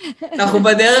אומרת, אנחנו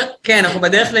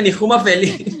בדרך לניחום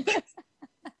אבלים.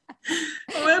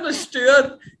 אומר לו שטויות,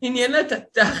 עניין לה את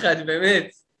התחת, באמת.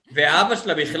 ואבא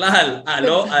שלה בכלל,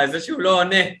 זה שהוא לא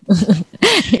עונה.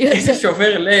 איזה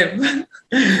שובר לב.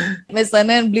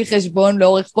 מסנן בלי חשבון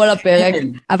לאורך כל הפרק.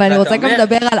 אבל אני רוצה גם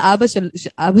לדבר על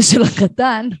אבא של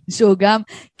החתן, שהוא גם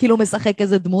כאילו משחק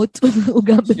איזה דמות.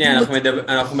 שנייה,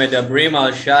 אנחנו מדברים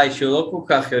על שי שהוא לא כל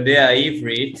כך יודע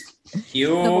עברית. כי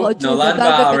הוא נולד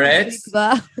בארץ,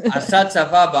 עשה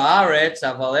צבא בארץ,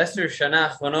 אבל 10 שנה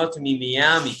האחרונות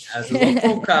ממיאמי, אז הוא לא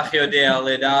כל כך יודע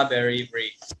לדבר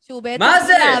עברית. מה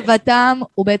זה?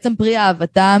 הוא בעצם פרי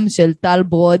אהבתם של טל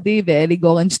ברודי ואלי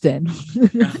גורנשטיין.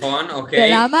 נכון,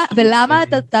 אוקיי. ולמה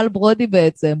אתה טל ברודי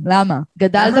בעצם? למה?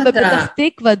 גדלת בפתח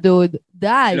תקווה, דוד.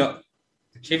 די. לא,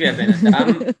 תקשיבי, הבן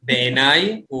אדם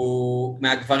בעיניי הוא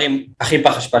מהגברים הכי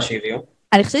פח אשפה שהביאו.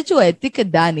 אני חושבת שהוא העתיק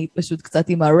את דני פשוט קצת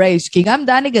עם הרייש, כי גם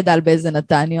דני גדל באיזה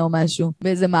נתניה או משהו,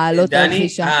 באיזה מעלות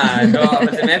הרכישה. לא,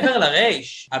 אבל זה מעבר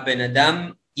לרייש. הבן אדם,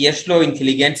 יש לו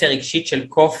אינטליגנציה רגשית של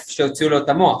קוף שהוציאו לו את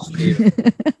המוח.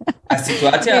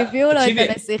 הסיטואציה... הביאו לו את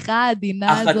הנסיכה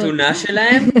העדינה הזאת. החתונה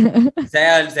שלהם, זה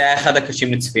היה אחד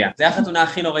הקשים לצפייה. זה היה החתונה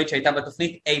הכי נוראית שהייתה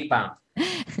בתוכנית אי פעם.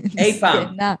 אי פעם.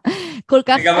 כל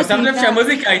כך וגם שמת לב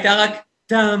שהמוזיקה הייתה רק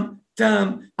טם,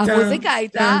 המוזיקה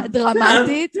הייתה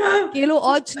דרמטית, כאילו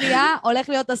עוד שנייה הולך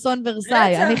להיות אסון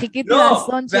ורסאי, אני חיכיתי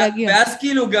לאסון שיגיע. ואז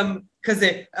כאילו גם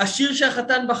כזה, השיר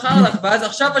שהחתן בחר לך, ואז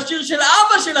עכשיו השיר של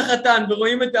אבא של החתן,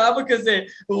 ורואים את האבא כזה,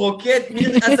 רוקד,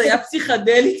 אז היה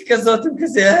פסיכדלית כזאת, הם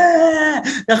כזה,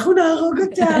 אנחנו נהרוג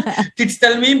אותה,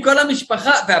 תצטלמים כל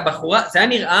המשפחה, והבחורה, זה היה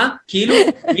נראה כאילו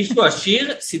מישהו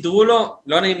השיר, סידרו לו,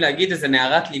 לא נעים להגיד, איזה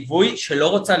נערת ליווי, שלא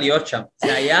רוצה להיות שם.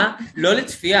 זה היה לא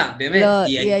לצפייה, באמת,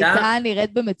 היא הייתה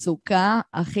נראית במצוקה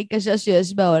הכי קשה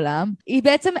שיש בעולם, היא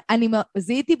בעצם, אני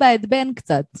זיהיתי בה את בן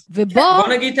קצת, בוא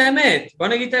נגיד את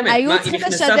האמת, היו צריכים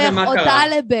לשדך אותה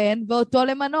לבן ואותו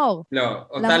למנור. לא,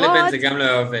 אותה לבן זה גם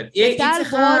לא עובד. טל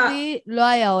ברודי לא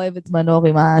היה אוהב את מנור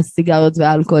עם הסיגריות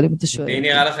והאלכוהול, אם אתה שואל. והיא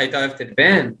נראה לך הייתה אוהבת את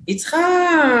בן? היא צריכה...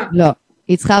 לא.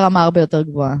 היא צריכה רמה הרבה יותר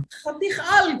גבוהה.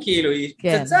 חתיך על, כאילו, היא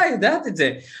כן. פצצה, יודעת את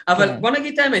זה. אבל כן. בוא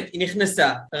נגיד את האמת, היא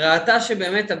נכנסה, ראתה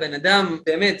שבאמת הבן אדם,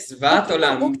 באמת, זוועת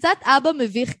עולם. הוא קצת אבא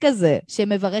מביך כזה,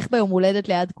 שמברך ביום הולדת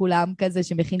ליד כולם כזה,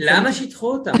 שמכין... למה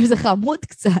שיתחו אותם? זה חמוד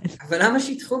קצת. אבל למה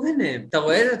שיתחו ביניהם? אתה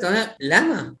רואה את זה, אתה אומר,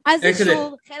 למה? אז זה כזה.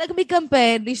 שוב, חלק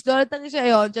מקמפיין, לשלול את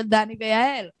הרישיון של דני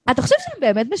ויעל. אתה חושב שהם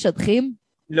באמת משדכים?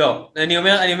 לא,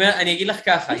 אני אגיד לך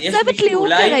ככה, יש צוות ליהוק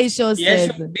הרי שעושה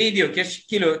את זה. בדיוק, יש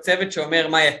כאילו צוות שאומר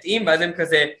מה יתאים, ואז הם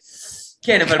כזה,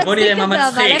 כן, אבל בוא נראה מה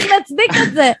מצחיק. איך נצדיק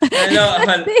את זה? לא,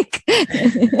 אבל...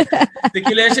 זה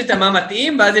כאילו יש את מה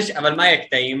מתאים, ואז יש, אבל מה יהיה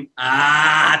קטעים?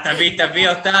 תביא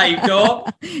אותה איתו,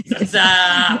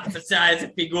 פצצה, איזה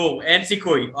פיגור, אין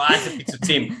סיכוי, איזה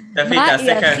פיצוצים, תביא,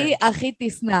 תעשה כאן. מה היא הכי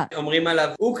תסנע? אומרים עליו,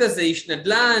 הוא כזה איש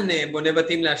נדל"ן, בונה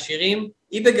בתים לעשירים,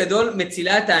 היא בגדול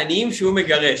מצילה את העניים שהוא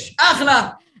מגרש. אחלה!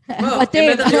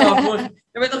 מתאים.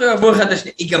 הם בטח יאהבו אחד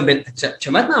לשני. היא גם,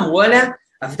 שמעת מה אמרו עליה?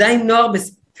 עבדה עם נוער,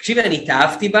 תקשיבי, אני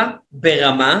התאהבתי בה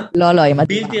ברמה היא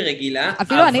מדהימה. בלתי רגילה,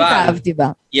 אפילו אני התאהבתי בה.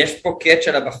 יש פה קאץ'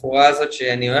 על הבחורה הזאת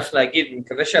שאני הולך להגיד, אני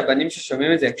מקווה שהבנים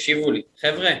ששומעים את זה יקשיבו לי.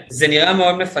 חבר'ה, זה נראה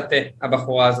מאוד מפתה,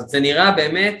 הבחורה הזאת. זה נראה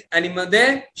באמת, אני מודה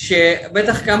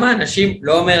שבטח כמה אנשים,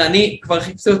 לא אומר אני, כבר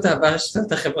חיפשו אותה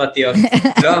ברשתות החברתיות.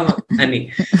 לא, אני.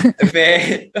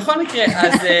 ובכל מקרה,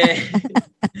 אז...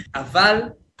 אבל...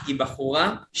 היא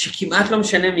בחורה שכמעט לא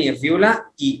משנה מי יביאו לה,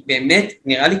 היא באמת,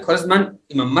 נראה לי כל הזמן,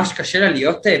 היא ממש קשה לה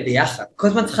להיות ביחד. כל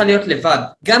הזמן צריכה להיות לבד.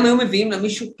 גם היו מביאים לה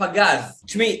מישהו פגז.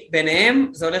 תשמעי, ביניהם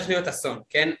זה הולך להיות אסון,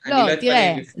 כן? לא,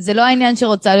 תראה, זה לא העניין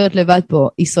שרוצה להיות לבד פה,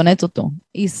 היא שונאת אותו.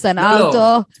 היא שנאה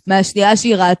אותו, מהשנייה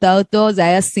שהיא ראתה אותו, זה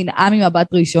היה שנאה ממבט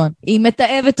ראשון. היא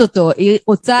מתאהבת אותו, היא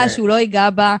רוצה שהוא לא ייגע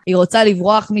בה, היא רוצה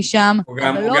לברוח משם,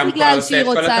 אבל לא בגלל שהיא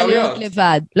רוצה להיות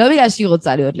לבד. לא בגלל שהיא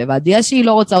רוצה להיות לבד, בגלל שהיא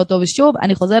לא רוצה אותו, ושוב,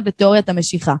 אני חוזרת לתיאוריית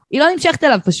המשיכה. היא לא נמשכת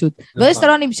אליו פשוט. ברגע שאתה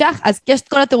לא נמשך, אז יש את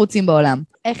כל התירוצים בעולם.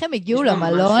 איך הם הגיעו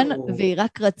למלון, והיא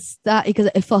רק רצתה, היא כזה,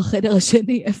 איפה החדר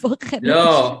השני? איפה החדר השני?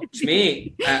 לא, תשמעי,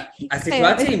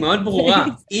 הסיטואציה היא מאוד ברורה.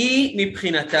 היא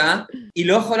מבחינתה, היא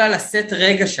לא יכולה לשאת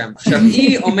רגע שם. עכשיו,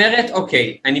 היא אומרת,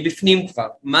 אוקיי, אני בפנים כבר,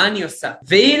 מה אני עושה?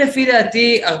 והיא לפי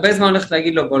דעתי, הרבה זמן הולכת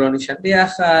להגיד לו, בוא לא נשאר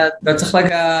ביחד, לא צריך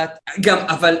לגעת. גם,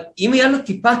 אבל אם היה לו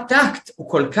טיפה טקט, הוא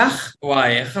כל כך,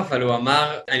 וואי, איך אבל הוא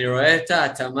אמר, אני רואה את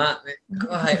העצמה,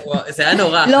 וואי, זה היה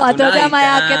נורא. לא, אתה יודע מה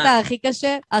היה הקטע הכי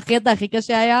קשה? הקטע הכי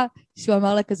קשה היה שהוא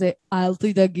אמר לה כזה, אל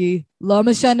תדאגי, לא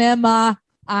משנה מה,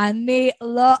 אני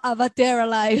לא אוותר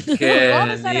עלייך. כן,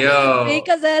 יואו. והיא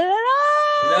כזה,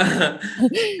 לא,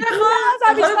 זה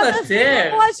המשפט הכי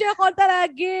גרוע שיכולת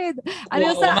להגיד.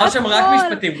 הוא אמר שם רק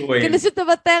משפטים גרועים. כדי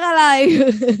שתוותר עליי.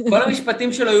 כל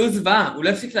המשפטים שלו היו זוועה, הוא לא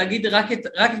הפסיק להגיד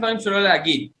רק דברים שלא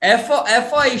להגיד.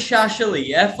 איפה האישה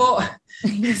שלי? איפה...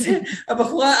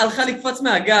 הבחורה הלכה לקפוץ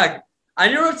מהגג.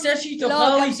 אני רוצה שהיא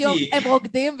תאכל איתי. לא, גם הם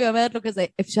רוקדים והיא אומרת לו כזה,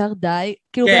 אפשר די?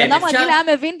 כאילו, בן אדם רגיל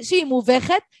היה מבין שהיא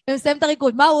מובכת, ומסיים את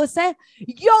הריקוד. מה הוא עושה?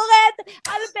 יורד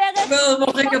על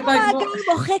ברך,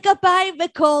 מוחא כפיים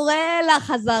וקורא לה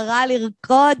חזרה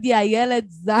לרקוד, יא ילד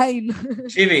זין.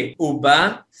 תקשיבי, הוא בא,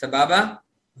 סבבה,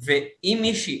 ואם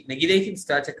מישהי, נגיד הייתי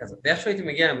בסיטואציה כזאת, ואיכשהו הייתי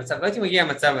מגיע למצב, לא הייתי מגיע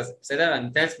למצב הזה, בסדר? אני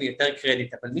נותן לעצמי יותר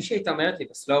קרדיט, אבל מישהי הייתה אומרת לי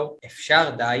בסלואו, אפשר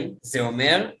די, זה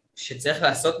אומר שצריך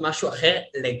לעשות משהו אחר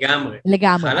לגמרי.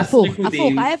 לגמרי, הפוך,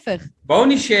 ההפך. בואו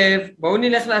נשב, בואו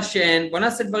נלך לעשן, בואו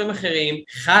נעשה דברים אחרים,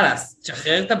 חלאס,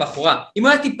 תשחרר את הבחורה. אם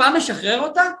הוא היה טיפה משחרר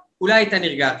אותה, אולי הייתה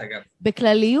נרגעת אגב.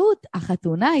 בכלליות,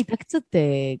 החתונה הייתה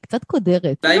קצת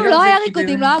קודרת. לא היה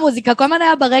ריקודים, לא היה מוזיקה, כל הזמן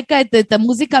היה ברקע את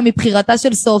המוזיקה מבחירתה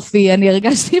של סופי, אני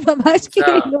הרגשתי ממש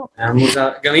כאילו.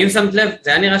 גם אם שמת לב, זה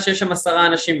היה נראה שיש שם 10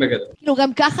 אנשים בגדול. כאילו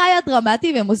גם ככה היה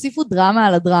דרמטי, והם הוסיפו דרמה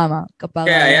על הדרמה, כפרה.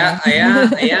 כן,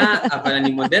 היה, אבל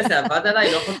אני מודה, זה עבד עליי,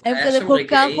 הם כזה כל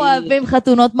כך אוהבים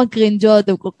חתונות מקרינג'ות,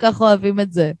 הם כל כך אוהבים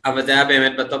את זה. אבל זה היה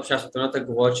באמת בטופ של החתונות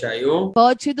הגרועות שהיו.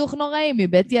 ועוד שידוך נוראי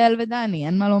מבית יעל ודני,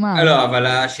 אין מה לומר. לא, אבל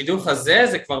השידוך הזה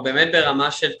זה כבר באמת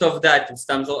ברמה של טוב די,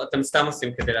 אתם סתם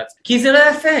עושים כדי להצליח. כי זה לא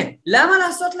יפה. למה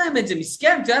לעשות להם את זה?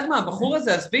 מסכן, אתה יודעת מה, הבחור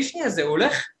הזה, הסביב שני הזה, הוא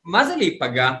הולך, מה זה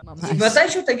להיפגע?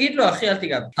 מתישהו תגיד לו, אחי, אל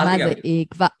תיגע. מה זה,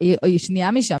 היא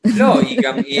שנייה משם. לא,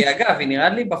 אגב, היא נראה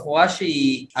לי בחורה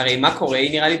שהיא, הרי מה קורה?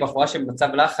 היא נראה לי בחורה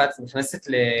שבמצב לחץ נכנסת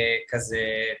לכזה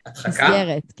הדחקה.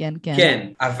 מסגרת, כן, כן. כן,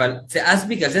 אבל אז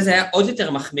בגלל זה היה עוד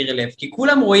יותר מחמיר לב, כי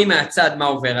כולם רואים מהצד מה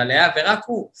עובר עליה, ורק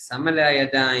הוא שם עליה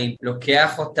ידיים,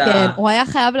 לוקח אותה. כן, הוא היה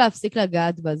חייב להפסיק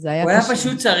לגעת בה, זה היה קשה. הוא היה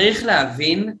פשוט צריך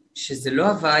להבין שזה לא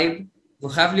הווייב, הוא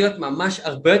חייב להיות ממש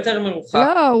הרבה יותר מרוחק.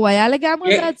 לא, הוא היה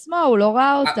לגמרי בעצמו, הוא לא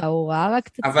ראה אותה, הוא ראה רק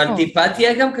את עצמו. אבל טיפה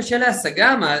תהיה גם קשה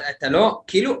להשגה, אתה לא,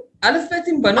 כאילו, א' ב'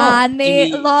 עם בנות.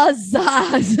 אני לא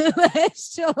זז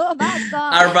בשום מקום.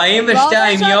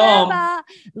 42 יום,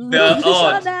 ועוד,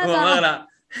 הוא אומר לה,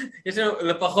 יש לנו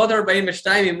לפחות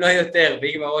 42 אם לא יותר,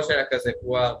 והיא בראש שלה כזה,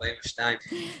 וואו, 42.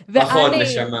 פחות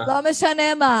נשמה. לא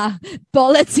משנה מה, פה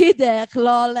לצידך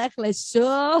לא הולך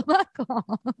לשום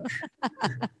מקום.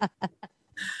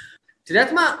 את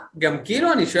יודעת מה? גם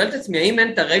כאילו אני שואל את עצמי, האם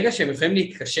אין את הרגע שהם יכולים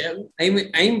להתקשר?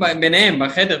 האם ביניהם,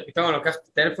 בחדר, פתאום אני לוקח את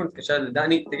הטלפון, תתקשר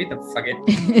לדני, תגיד, אתה מפגר.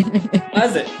 מה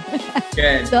זה?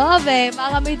 כן. טוב,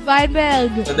 מר עמית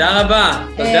ויינברג. תודה רבה,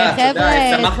 תודה,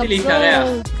 שמחתי להתארח.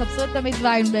 חפשו את עמית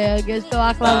ויינברג, יש לו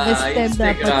אחלה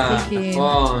וסטנדאפ מצחיקים.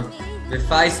 נכון,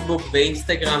 בפייסבוק,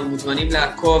 באינסטגרם, מוזמנים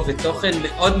לעקוב, ותוכן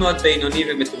מאוד מאוד בינוני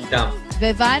ומטומטם.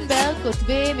 וויינברג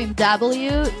כותבים עם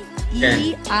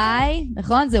W-E-I,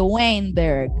 נכון? זה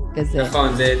ויינברג כזה.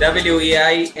 נכון, זה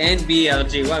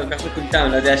W-E-I-N-B-R-G, וואו, כך מטומטם,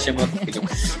 לא יודע שמות.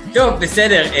 טוב,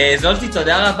 בסדר, זולטי,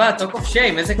 תודה רבה, טוק אוף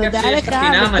שיים, איזה כיף שיש את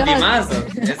הפינה המדהימה הזאת,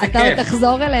 איזה כיף. אתה עוד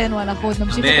תחזור אלינו, אנחנו עוד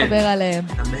נמשיך לדבר עליהם.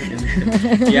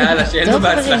 אמן. יאללה, שיהיה לנו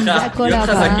בהצלחה, להיות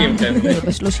חזקים, חבר'ה.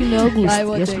 ב-30 לאוגוסט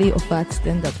יש לי הופעת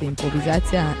סטנדאפ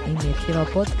באימפרוביזציה עם יקיר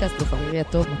הפודקאסט וחברי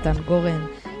הטוב מתן גורן.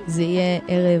 זה יהיה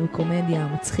ערב קומדיה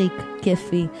מצחיק,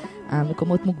 כיפי,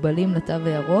 המקומות מוגבלים לתו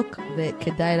הירוק,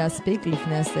 וכדאי להספיק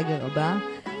לפני הסגר הבא.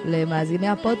 למאזיני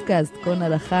הפודקאסט, קון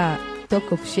הלכה,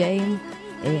 טוק אוף שיים,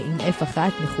 עם F1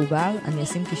 מחובר. אני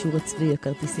אשים קישור אצלי,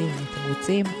 הכרטיסים, אם אתם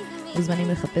רוצים. מוזמנים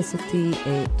לחפש אותי,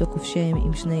 טוק אוף שיים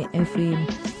עם 2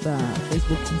 F'ים,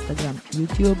 בפייסבוק, אינסטגרם,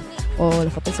 יוטיוב, או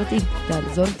לחפש אותי, טל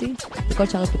זולטי, בכל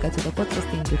שאר אפליקציות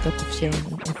הפודקאסטים, בטוק אוף שיים,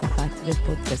 F1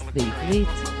 ופודקאסט בעברית.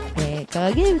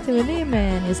 כרגיל, אתם יודעים,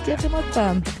 אני אזכיר לכם עוד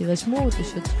פעם, תירשמו,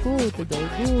 תשתפו,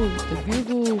 תדרגו,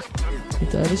 תגיבו,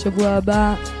 נתראה בשבוע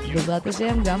הבא, בעזרת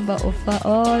השם, גם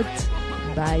בהופעות.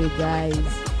 ביי,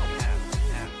 גייז.